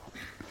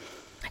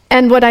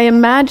what I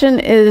imagine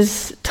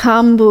is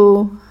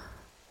Tambu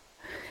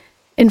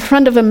in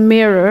front of a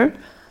mirror,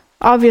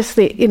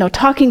 obviously,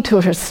 talking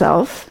to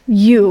herself,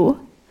 you,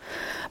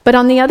 but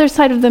on the other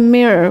side of the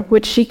mirror,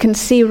 which she can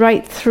see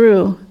right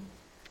through,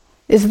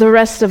 is the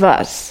rest of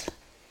us.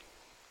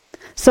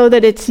 So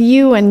that it's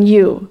you and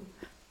you,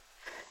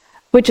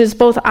 which is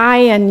both I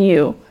and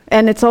you,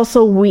 and it's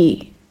also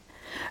we.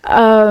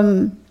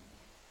 And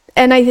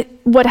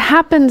what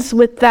happens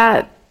with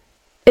that,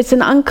 it's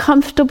an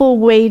uncomfortable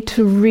way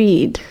to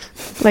read,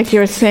 like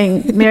you're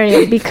saying,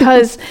 Miriam,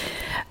 because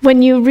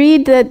when you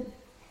read that,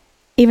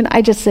 even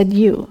I just said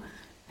you.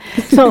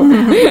 So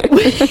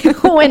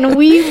when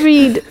we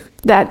read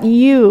that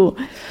you,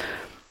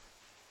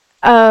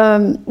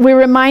 we're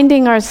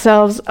reminding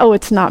ourselves, oh,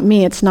 it's not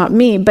me.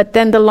 But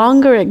then the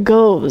longer it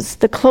goes,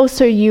 the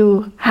closer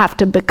you have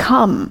to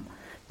become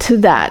to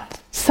that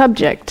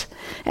subject.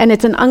 And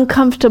it's an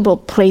uncomfortable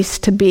place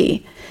to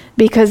be,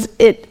 because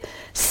it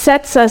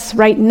sets us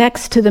right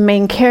next to the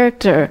main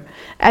character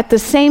at the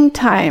same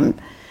time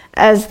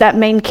as that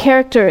main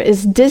character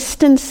is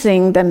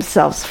distancing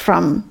themselves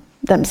from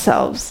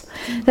themselves.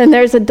 Then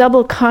there's a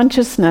double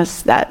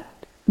consciousness that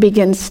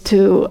begins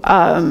to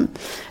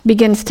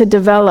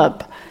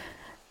develop,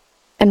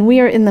 and we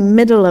are in the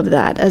middle of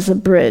that as a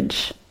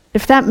bridge,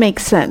 if that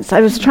makes sense. I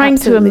was trying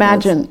to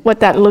imagine what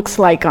that looks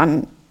like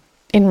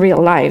in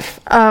real life,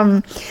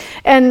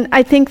 and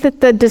I think that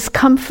the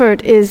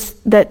discomfort is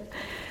that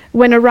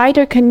when a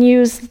writer can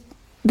use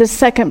the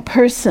second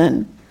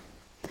person,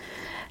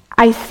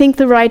 I think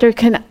the writer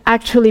can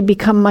actually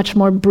become much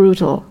more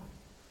brutal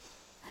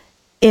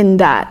in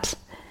that.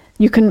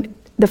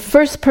 The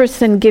first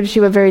person gives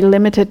you a very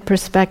limited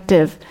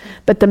perspective,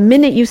 but the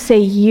minute you say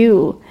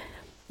you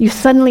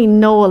suddenly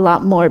know a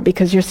lot more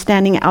because you're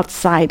standing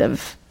outside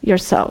of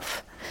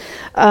yourself.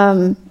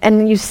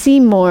 And you see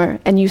more,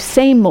 and you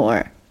say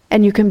more,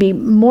 and you can be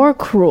more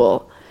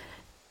cruel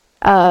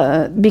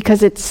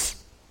because it's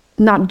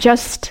not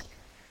just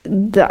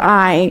the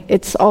I,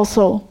 it's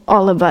also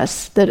all of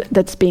us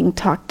that's being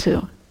talked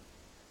to.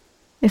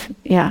 If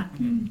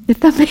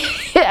that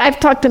I've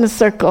talked in a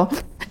circle.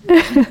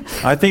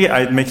 I think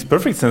it makes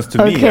perfect sense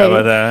to me,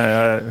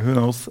 but who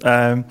knows?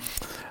 But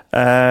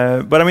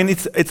I mean,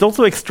 it's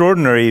also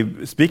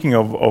extraordinary. Speaking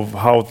of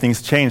how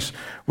things change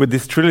with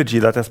this trilogy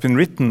that has been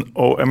written.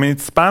 It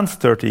spans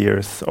 30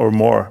 years or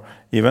more,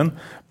 even,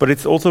 but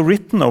it's also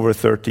written over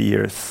 30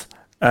 years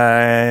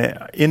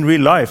in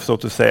real life, so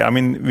to say. I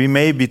mean, we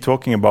may be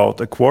talking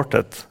about a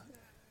quartet.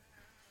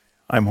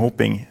 I'm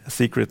hoping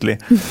secretly,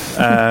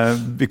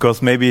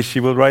 because maybe she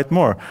will write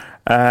more.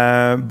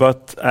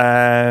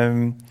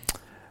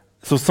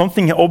 So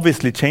something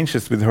obviously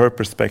changes with her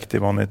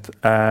perspective on it.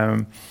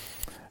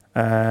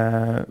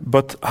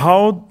 But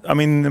how? I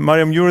mean,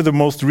 Mariam, you're the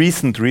most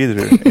recent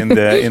reader in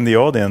the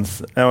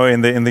audience or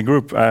in the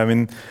group. I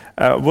mean,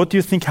 what do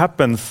you think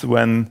happens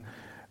when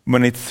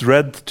it's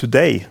read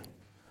today?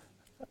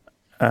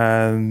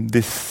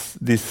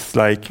 This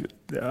like,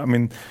 I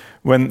mean,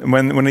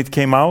 when it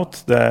came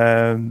out,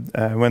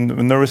 when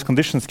Nervous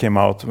Conditions came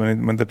out,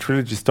 when the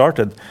trilogy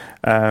started,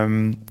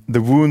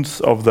 the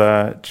wounds of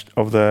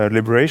the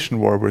Liberation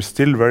War were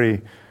still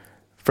very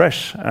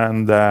fresh,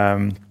 and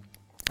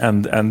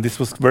this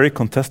was very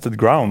contested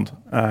ground.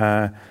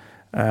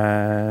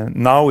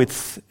 Now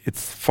it's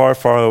far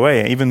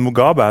away. Even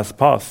Mugabe has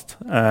passed.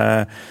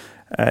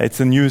 It's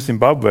a new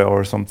Zimbabwe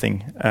or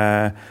something.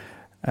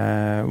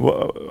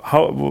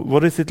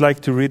 What is it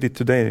like to read it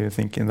today, do you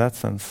think, in that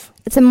sense?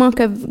 It's a mark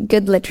of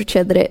good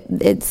literature that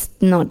it's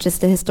not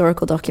just a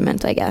historical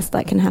document, I guess.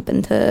 That can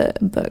happen to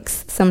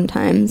books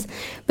sometimes.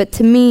 But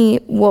to me,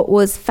 what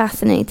was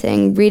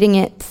fascinating, reading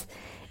it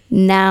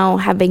now,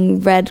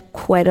 having read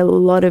quite a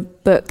lot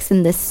of books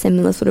in this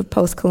similar sort of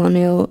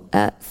post-colonial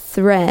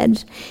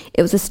thread,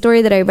 it was a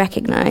story that I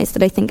recognized,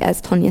 that I think,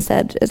 as Tonya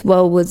said as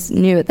well, was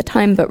new at the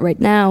time, but right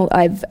now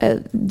I've,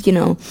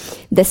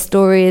 this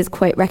story is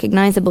quite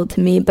recognizable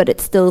to me, but it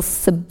still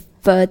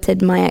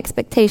subverted my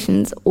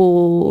expectations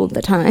all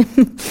the time,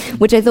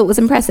 which I thought was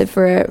impressive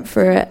for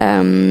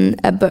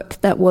a book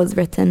that was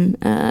written,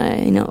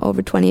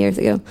 over 20 years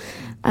ago,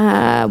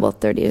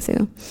 30 years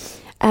ago.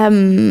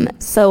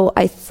 So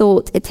I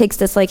thought it takes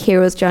this like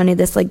hero's journey,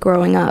 this like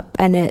growing up,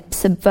 and it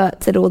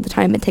subverts it all the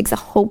time. It takes a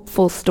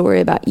hopeful story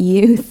about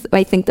youth.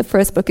 I think the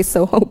first book is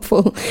so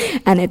hopeful,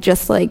 and it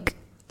just like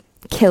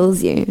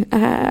kills you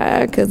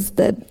because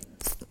the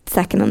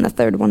second and the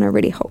third one are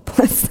really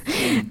hopeless.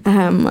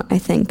 I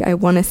think I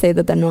want to say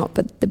that they're not,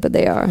 but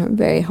they are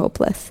very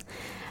hopeless.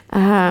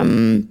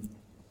 And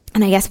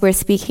I guess we're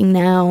speaking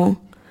now,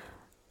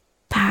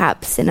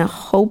 perhaps in a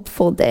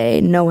hopeful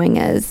day, knowing,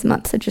 as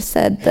Matza just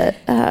said, that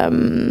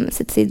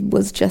Tsitsi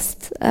was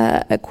just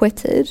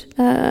acquitted.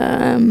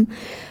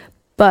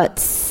 But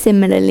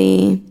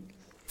similarly,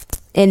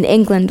 in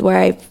England, where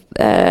I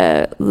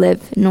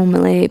live,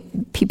 normally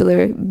people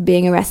are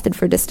being arrested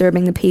for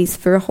disturbing the peace,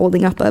 for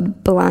holding up a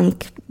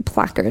blank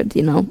placard.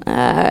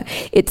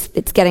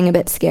 It's getting a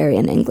bit scary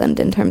in England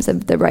in terms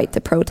of the right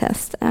to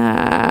protest,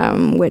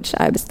 which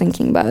I was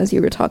thinking about as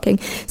you were talking.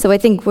 So I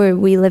think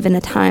we live in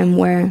a time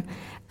where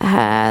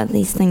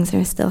these things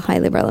are still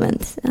highly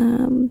relevant.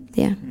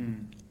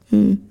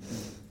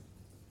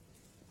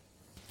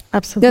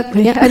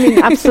 Absolutely. Yeah. I mean,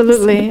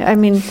 absolutely. I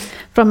mean,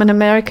 from an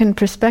American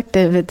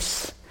perspective,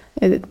 it's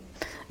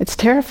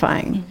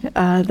terrifying.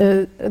 And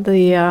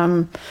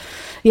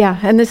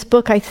this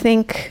book, I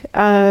think,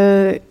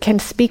 can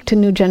speak to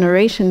new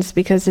generations,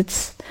 because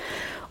it's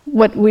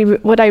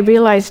what I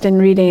realized in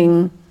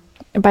reading.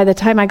 By the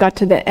time I got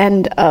to the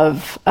end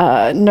of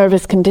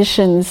Nervous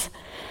Conditions,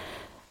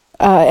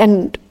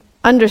 and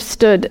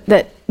understood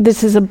that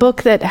this is a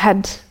book that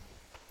had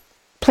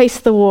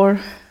placed the war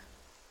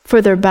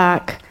further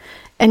back,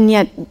 and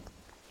yet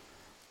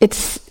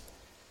it's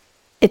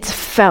a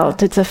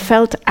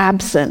felt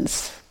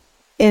absence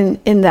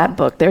in that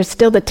book. There's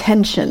still the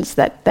tensions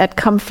that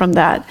come from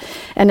that,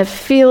 and it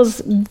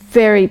feels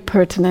very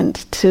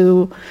pertinent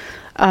to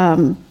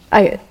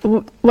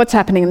what's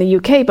happening in the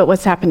UK, but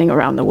what's happening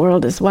around the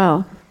world as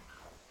well.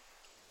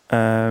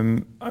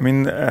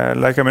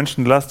 Like I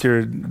mentioned last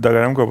year,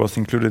 Dangarembga was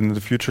included in the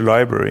Future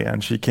Library,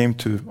 and she came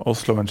to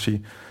Oslo and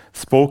she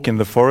spoke in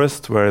the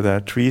forest where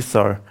the trees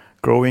are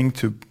growing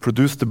to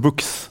produce the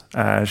books.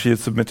 She had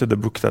submitted a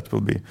book that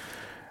will be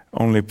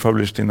only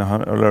published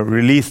or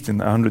released in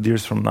 100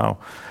 years from now.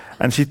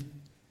 And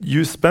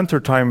you spent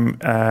her time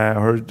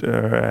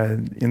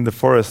in the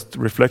forest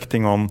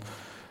reflecting on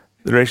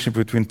the relationship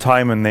between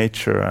time and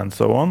nature and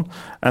so on.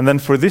 And then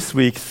for this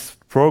week's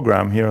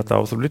program here at the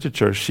House of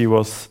Literature, she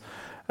was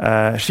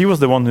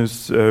the one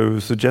who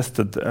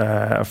suggested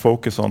a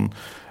focus on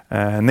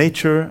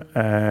nature,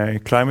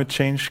 climate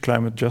change,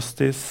 climate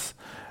justice,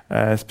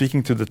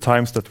 speaking to the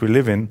times that we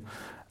live in,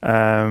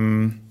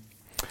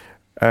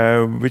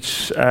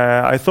 which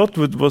I thought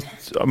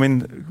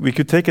we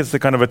could take as a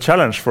kind of a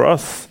challenge for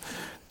us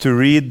to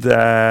read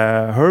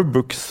her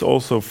books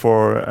also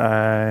for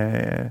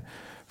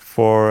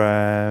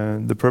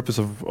the purpose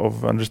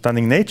of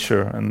understanding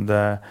nature. And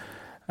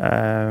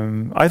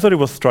I thought it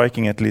was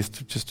striking, at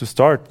least just to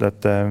start,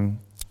 that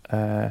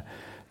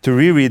to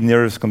reread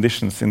Nervous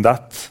Conditions in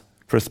that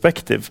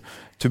perspective,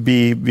 to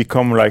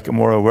become like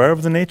more aware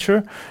of the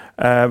nature.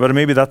 But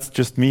maybe that's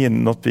just me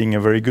and not being a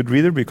very good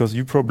reader, because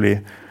you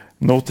probably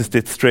noticed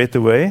it straight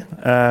away.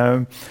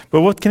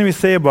 But what can we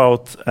say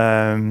about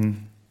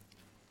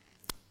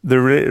the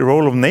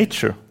role of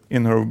nature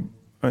in her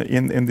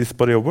in this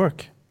body of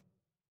work?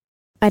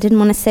 I didn't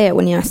want to say it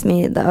when you asked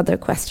me the other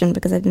question,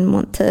 because I didn't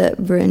want to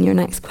ruin your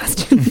next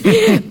question.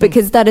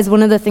 Because that is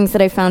one of the things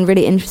that I found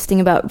really interesting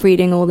about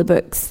reading all the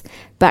books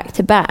back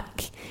to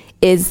back,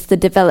 is the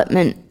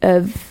development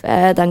of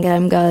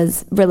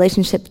Dangarembga's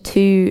relationship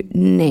to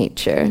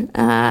nature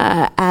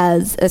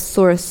as a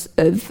source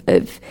of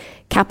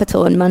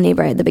capital and money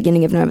right at the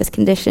beginning of Nervous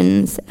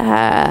Conditions,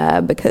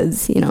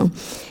 because,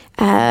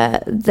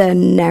 the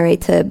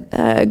narrator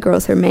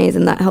grows her maize,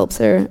 and that helps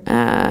her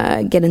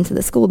get into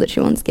the school that she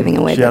wants, giving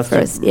away the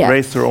first. She has to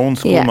raise her own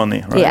school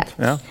money, right?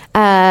 Yeah.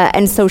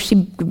 And so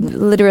she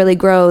literally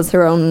grows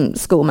her own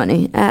school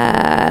money,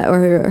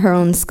 or her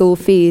own school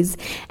fees.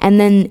 And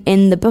then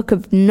in the Book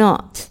of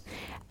Not,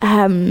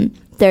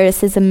 there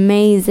is this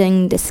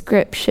amazing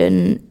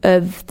description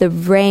of the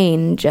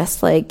rain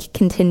just like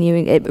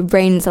continuing. It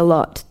rains a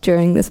lot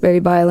during this very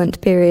violent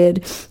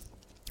period.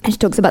 And she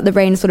talks about the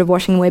rain sort of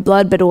washing away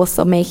blood, but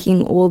also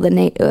making all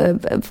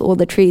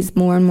the trees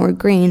more and more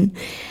green.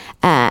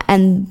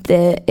 And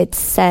it's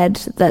said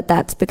that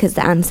that's because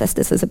the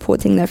ancestors are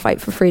supporting their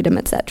fight for freedom,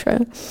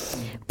 etc.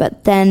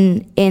 But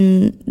then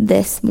in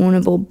this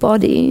mournable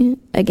body,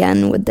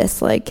 again with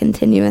this like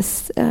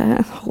continuous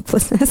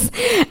hopelessness,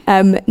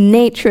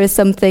 nature is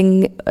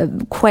something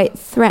quite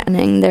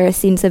threatening. There are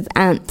scenes of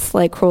ants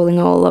like crawling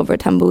all over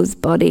Tambu's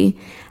body.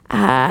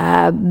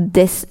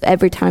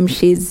 Every time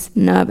she's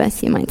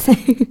nervous, you might say,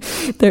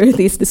 there are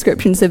these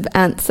descriptions of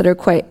ants that are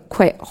quite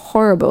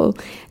horrible.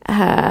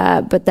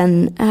 But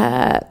then,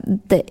 I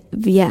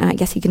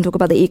guess you can talk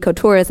about the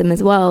ecotourism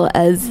as well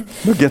as.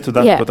 We'll get to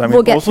that, but I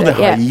mean, also the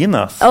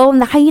hyenas. Oh,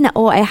 and the hyena.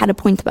 Oh, I had a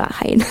point about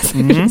hyenas.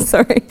 Mm-hmm.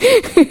 Sorry.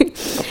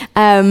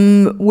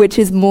 Which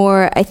is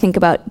more, I think,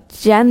 about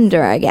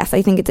gender, I guess.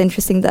 I think it's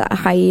interesting that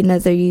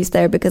hyenas are used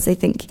there, because I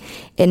think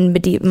in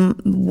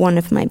one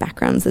of my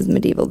backgrounds is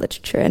medieval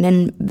literature, and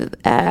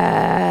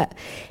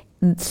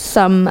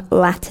some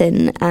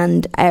Latin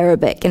and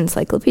Arabic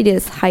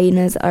encyclopedias,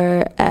 hyenas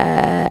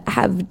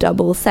have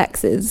double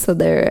sexes, so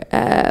they're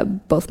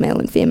both male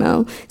and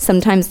female.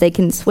 Sometimes they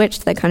can switch,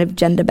 they're kind of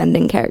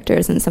gender-bending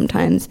characters, and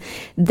sometimes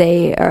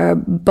they are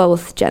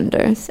both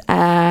genders.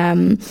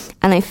 And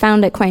I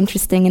found it quite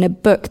interesting in a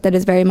book that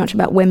is very much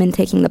about women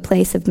taking the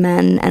place of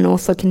men, and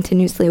also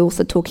continuously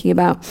also talking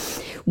about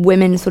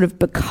women sort of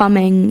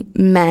becoming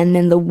men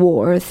in the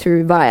war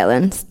through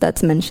violence.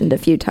 That's mentioned a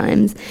few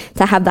times.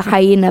 To have the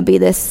hyena be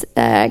this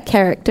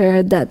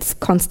character that's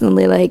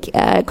constantly like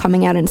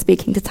coming out and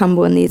speaking to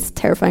Tambo in these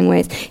terrifying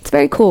ways. It's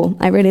very cool.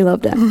 I really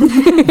loved it.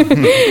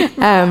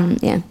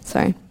 Yeah,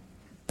 sorry.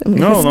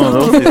 No,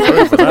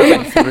 sorry for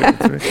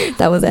that.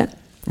 That was it.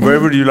 Where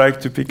would you like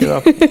to pick it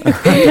up?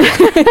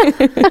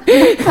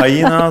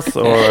 Hyenas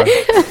or...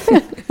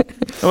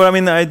 Well, I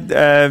mean,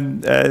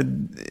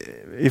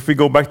 if we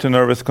go back to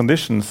nervous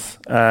conditions,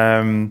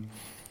 the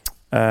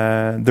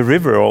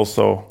river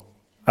also,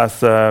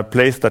 as a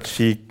place that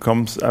she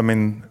comes, I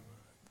mean,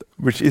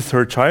 which is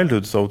her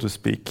childhood, so to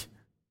speak.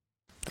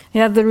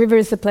 Yeah, the river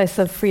is a place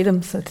of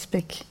freedom, so to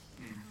speak,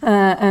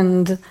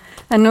 and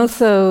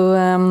also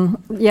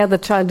the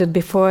childhood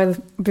before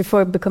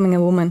becoming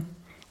a woman,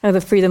 the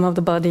freedom of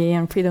the body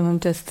and freedom of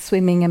just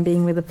swimming and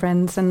being with the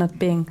friends and not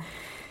being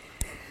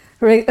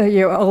everything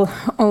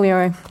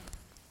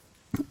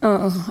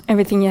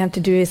you have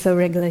to do is so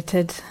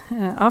regulated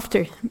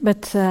after,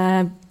 but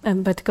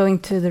going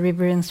to the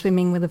river and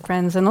swimming with the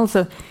friends, and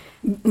also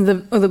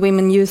the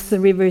women use the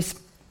river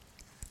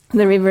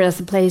as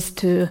a place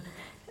to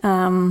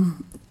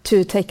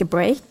take a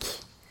break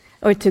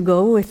or to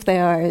go if they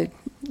are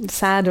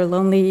sad or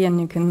lonely, and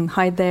you can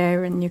hide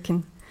there and you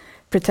can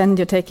pretend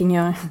you're taking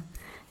your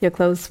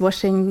clothes,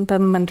 washing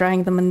them and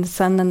drying them in the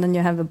sun, and then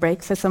you have a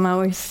break for some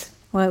hours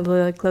while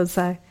the clothes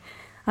are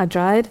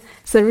dried.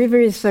 So the river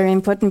is very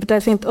important, but I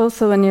think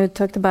also when you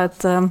talked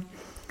about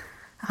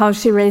how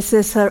she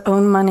raises her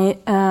own money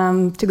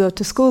to go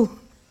to school,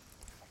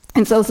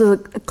 it's also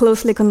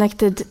closely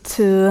connected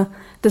to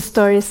the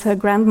stories her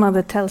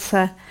grandmother tells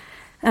her,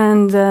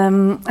 and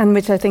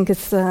which I think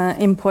is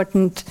an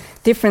important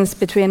difference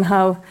between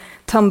how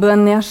Tambo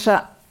and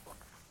Nyasha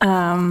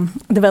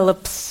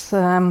develops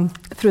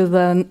through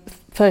the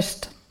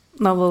first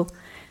novel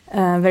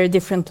very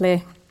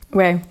differently,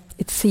 where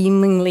it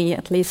seemingly,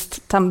 at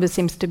least, Tambo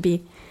seems to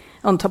be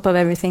on top of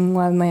everything,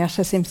 while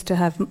Nyasha seems to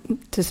have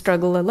to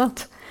struggle a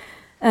lot,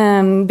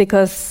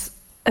 because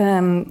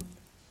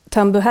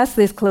Tambo has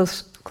this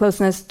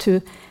closeness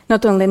to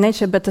not only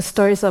nature but the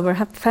stories of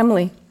her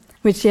family,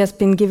 which she has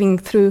been giving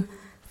through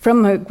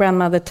from her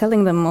grandmother,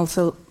 telling them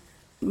also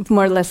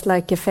more or less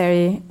like a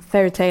fairy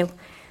tale,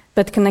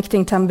 but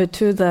connecting Tambo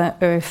to the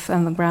earth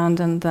and the ground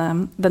and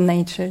the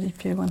nature,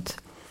 if you want.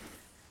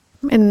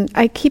 And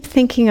I keep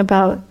thinking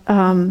about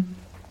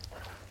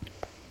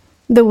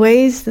the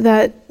ways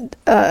that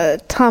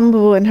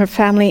Tambo and her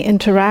family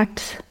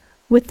interact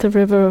with the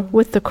river,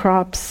 with the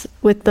crops,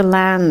 with the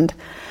land.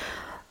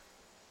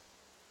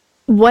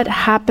 What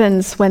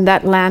happens when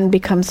that land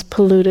becomes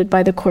polluted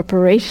by the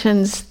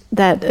corporations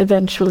that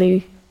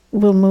eventually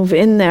will move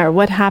in there?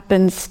 What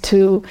happens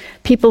to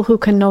people who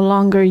can no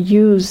longer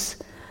use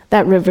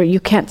that river? You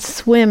can't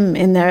swim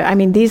in there. I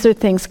mean, these are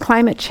things,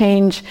 climate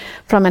change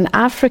from an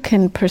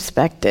African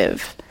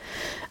perspective.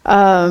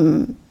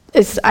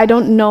 I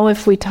don't know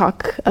if we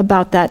talk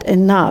about that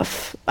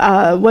enough.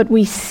 What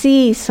we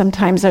see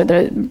sometimes are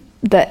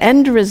the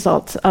end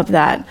results of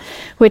that,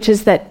 which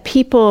is that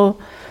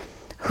people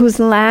whose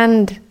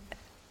land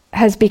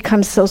has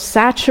become so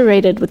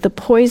saturated with the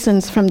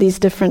poisons from these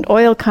different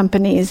oil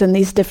companies and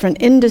these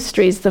different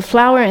industries, the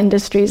flower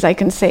industries, I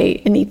can say,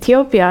 in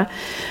Ethiopia,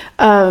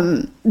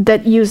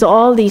 that use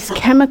all these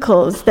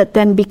chemicals that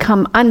then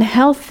become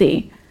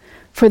unhealthy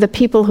for the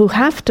people who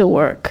have to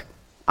work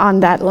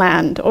on that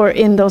land or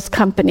in those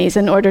companies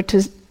in order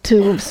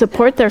to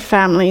support their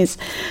families,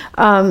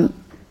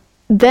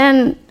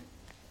 then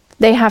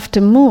they have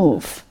to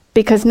move,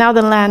 because now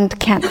the land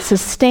can't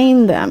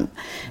sustain them.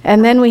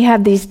 And then we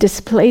have these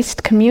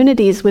displaced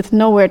communities with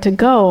nowhere to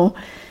go,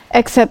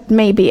 except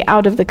maybe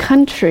out of the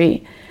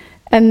country.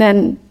 And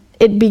then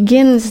it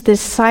begins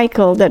this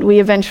cycle that we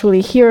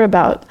eventually hear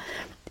about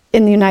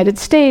in the United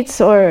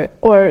States or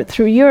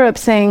through Europe,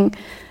 saying,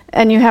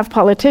 and you have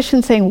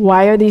politicians saying,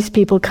 why are these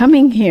people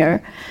coming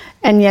here?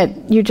 And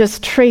yet you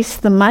just trace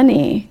the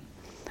money,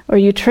 or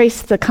you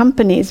trace the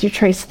companies, you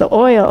trace the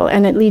oil,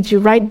 and it leads you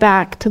right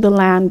back to the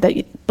land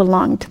that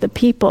belonged to the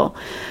people.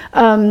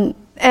 And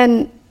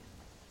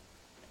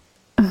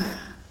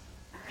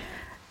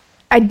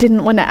I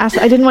didn't want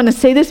to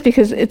say this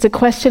because it's a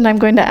question I'm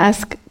going to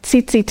ask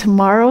Tsitsi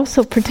tomorrow,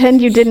 so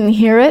pretend you didn't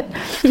hear it.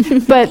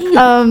 But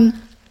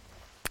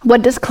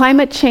what does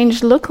climate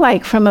change look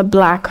like from a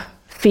Black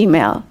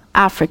female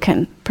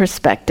African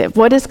perspective?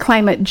 What is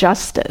climate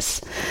justice?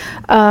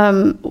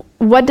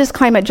 What does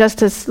climate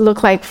justice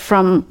look like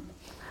from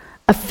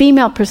a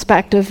female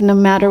perspective, no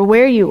matter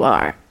where you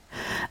are?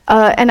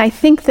 And I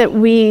think that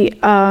we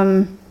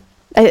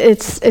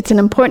It's an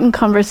important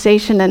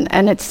conversation,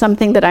 and it's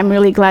something that I'm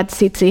really glad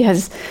Tsitsi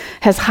has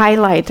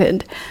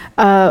highlighted.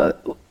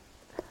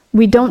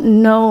 We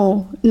don't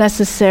know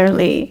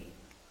necessarily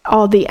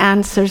all the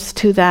answers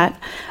to that,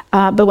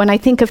 but when I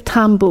think of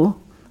Tambu,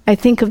 I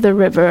think of the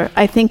river,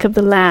 I think of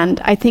the land,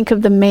 I think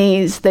of the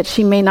maize that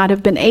she may not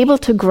have been able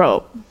to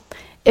grow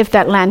if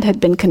that land had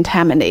been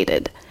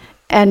contaminated.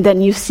 And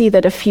then you see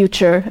that a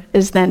future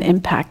is then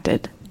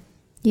impacted.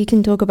 You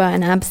can talk about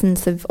an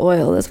absence of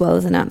oil as well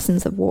as an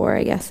absence of war,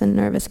 I guess, in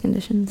nervous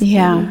conditions.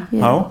 Yeah.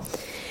 How?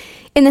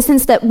 In the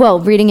sense that, well,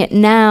 reading it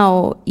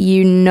now,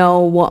 you know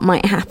what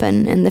might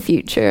happen in the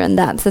future, and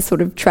that's a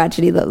sort of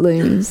tragedy that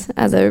looms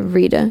as a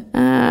reader.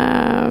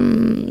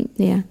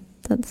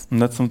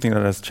 That's something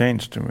that has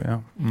changed.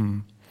 Yeah.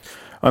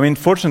 I mean,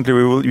 fortunately,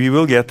 we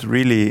will get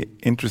really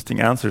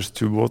interesting answers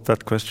to both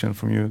that question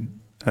from you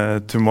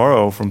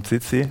tomorrow from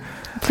Tsitsi.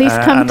 Please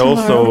come and tomorrow.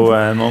 Also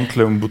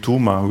Nontle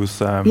Mbutuma, who's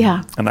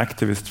Yeah. an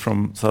activist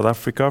from South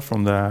Africa,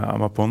 from the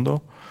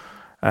Amapondo,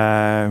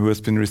 who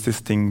has been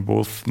resisting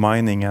both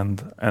mining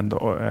and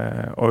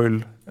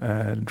oil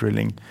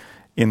drilling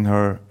in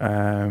her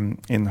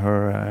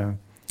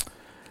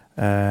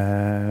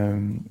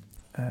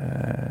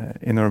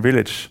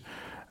village.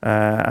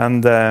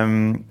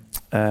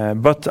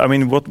 But I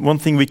mean, one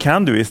thing we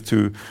can do is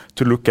to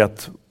look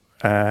at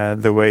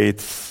the way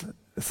it's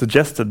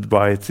suggested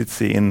by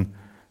Tsitsi in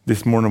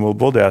this mournable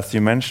body, as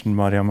you mentioned,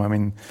 Mariam. I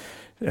mean,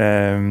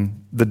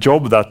 the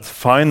job that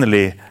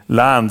finally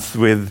lands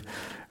with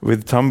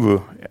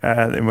Tambu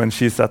when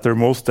she's at her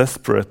most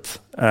desperate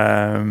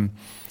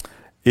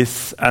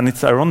is, and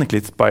it's ironically,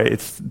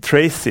 it's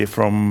Tracy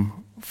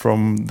from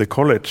the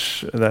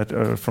college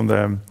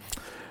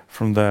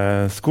from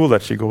the school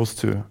that she goes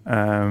to.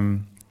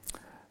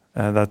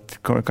 That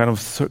kind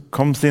of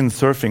comes in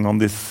surfing on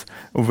this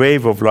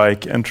wave of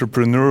like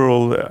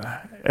entrepreneurial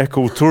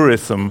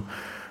ecotourism,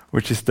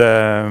 which is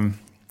the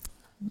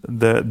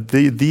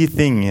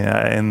thing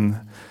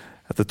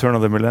at the turn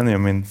of the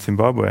millennium in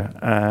Zimbabwe.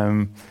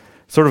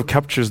 Sort of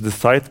captures the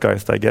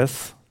zeitgeist, I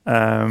guess.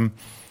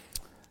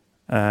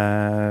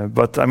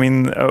 But I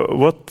mean,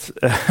 what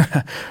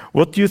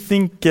do you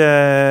think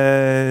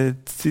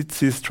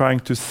Tsitsi is trying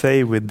to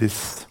say with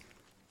this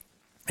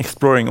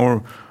exploring,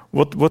 or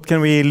what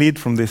can we lead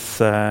from this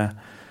job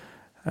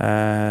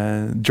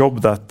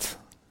that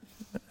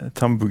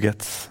Tambu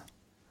gets?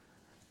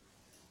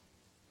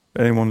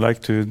 Anyone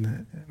like to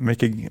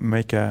make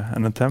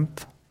an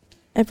attempt?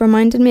 It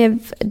reminded me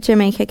of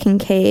Jamaica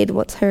Kincaid.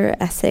 What's her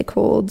essay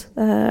called?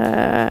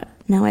 No,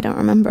 I don't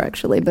remember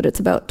actually, but it's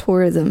about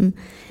tourism.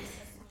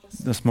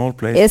 The small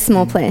place. A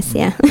small place,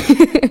 yeah.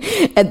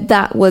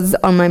 That was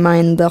on my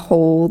mind the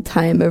whole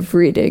time of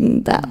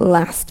reading that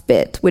last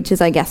bit, which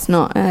is, I guess,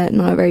 not a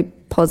very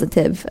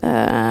positive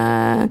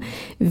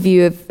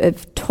view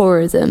of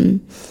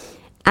tourism.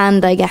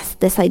 And I guess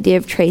this idea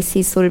of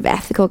Tracy's sort of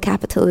ethical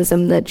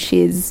capitalism that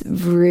she's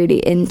really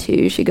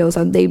into. She goes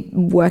on, they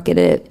work at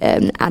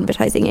an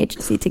advertising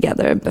agency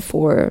together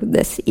before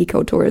this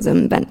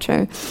ecotourism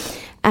venture.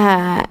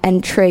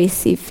 And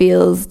Tracy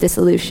feels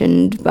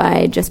disillusioned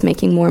by just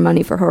making more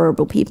money for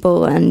horrible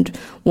people and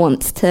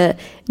wants to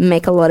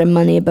make a lot of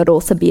money but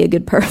also be a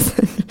good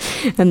person.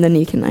 And then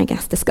you can, I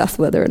guess, discuss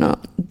whether or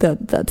not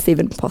that's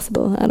even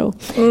possible at all.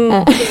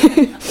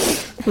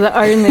 The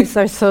ironies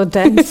are so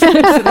dense.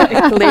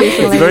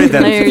 It's very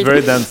dense. It's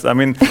very dense. I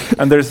mean,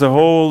 and there's a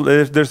whole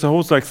like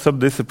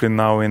subdiscipline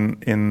now in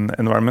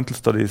environmental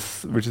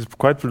studies, which is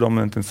quite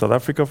predominant in South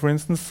Africa, for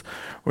instance,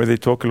 where they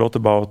talk a lot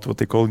about what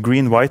they call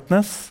green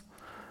whiteness,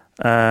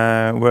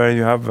 where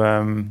you have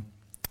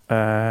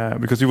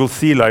because you will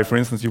see, like, for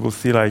instance, I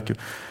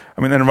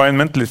mean,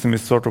 environmentalism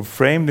is sort of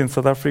framed in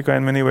South Africa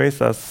in many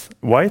ways as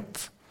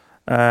white.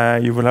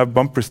 You will have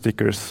bumper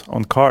stickers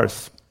on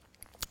cars,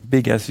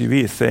 big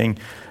SUVs saying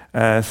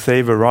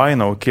save a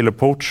rhino, kill a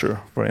poacher,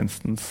 for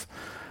instance.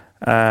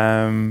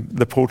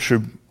 The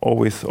poacher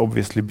always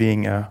obviously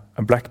being a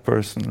black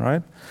person,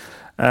 right?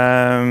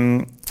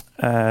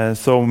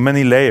 So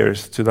many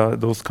layers to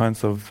those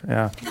kinds of,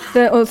 yeah.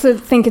 I also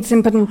think it's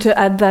important to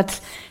add that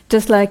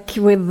just like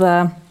with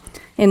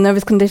in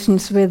nervous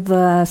conditions with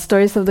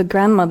stories of the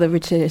grandmother,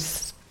 which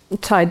is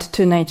tied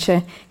to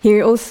nature,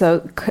 here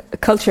also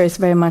culture is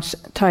very much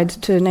tied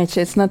to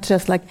nature. It's not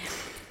just like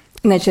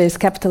nature is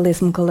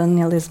capitalism,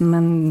 colonialism,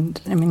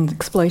 and I mean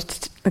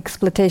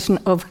exploitation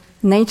of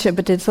nature,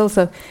 but it's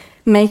also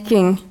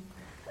making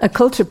a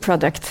culture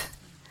product.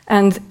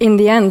 And in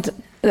the end,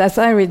 as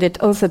I read it,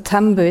 also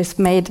Tambu is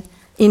made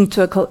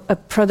into a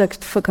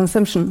product for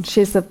consumption.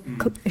 She's a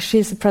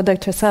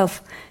product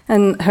herself,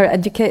 and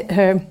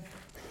her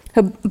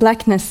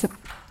blackness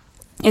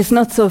is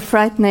not so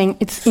frightening.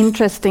 It's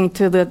interesting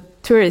to the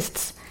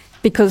tourists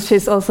because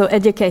she's also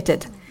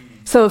educated.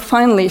 So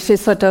finally, she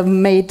sort of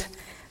made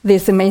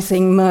this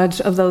amazing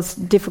merge of those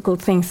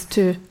difficult things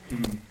to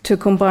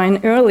combine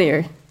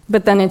earlier.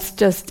 but then it's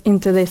just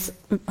into this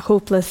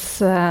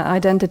hopeless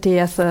identity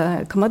as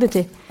a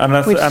commodity,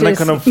 which is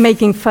kind of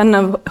making fun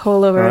of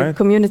whole of our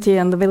community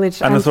and the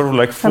village. And a sort of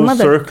like full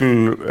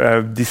circle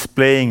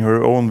displaying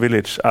her own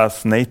village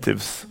as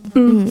natives,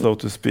 so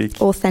to speak.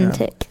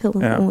 Authentic.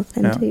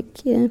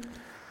 Yeah.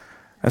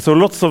 So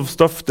lots of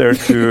stuff there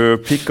to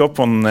pick up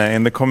on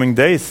in the coming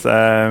days.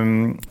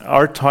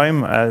 Our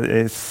time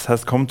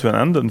has come to an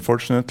end,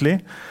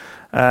 unfortunately.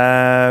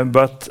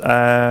 But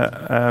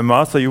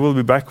Maasa, you will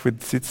be back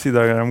with Tsitsi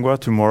Dangarembga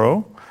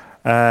tomorrow,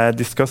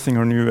 discussing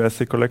her new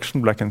essay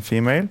collection, Black and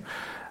Female.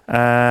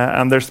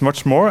 And there's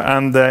much more.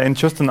 And in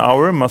just an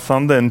hour,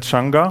 Masande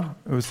Nchanga,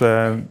 who's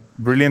a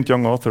brilliant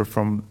young author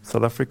from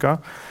South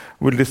Africa,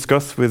 will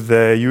discuss with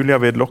Julia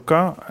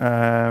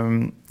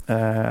Vedlocka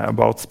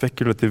about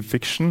speculative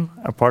fiction,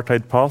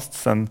 apartheid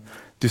pasts, and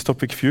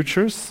dystopic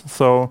futures.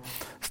 So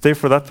stay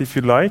for that if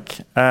you like.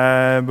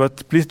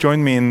 But please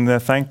join me in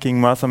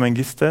thanking Maasa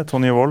Mengiste,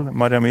 Tonje Wold,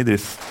 Mariam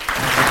Idris.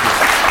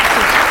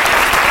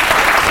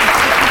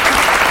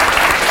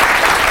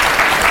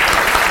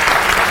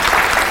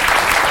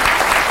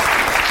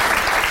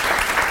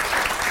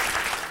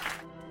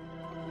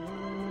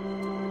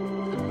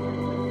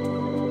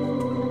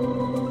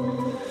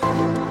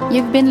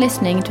 You've been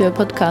listening to a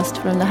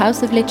podcast from the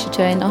House of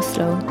Literature in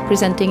Oslo,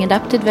 presenting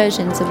adapted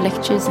versions of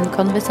lectures and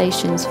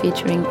conversations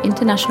featuring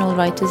international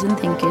writers and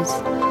thinkers.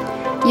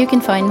 You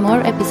can find more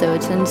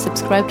episodes and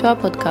subscribe to our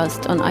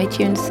podcast on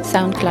iTunes,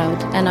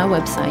 SoundCloud, and our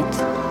website.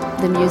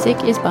 The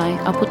music is by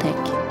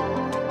Apotek.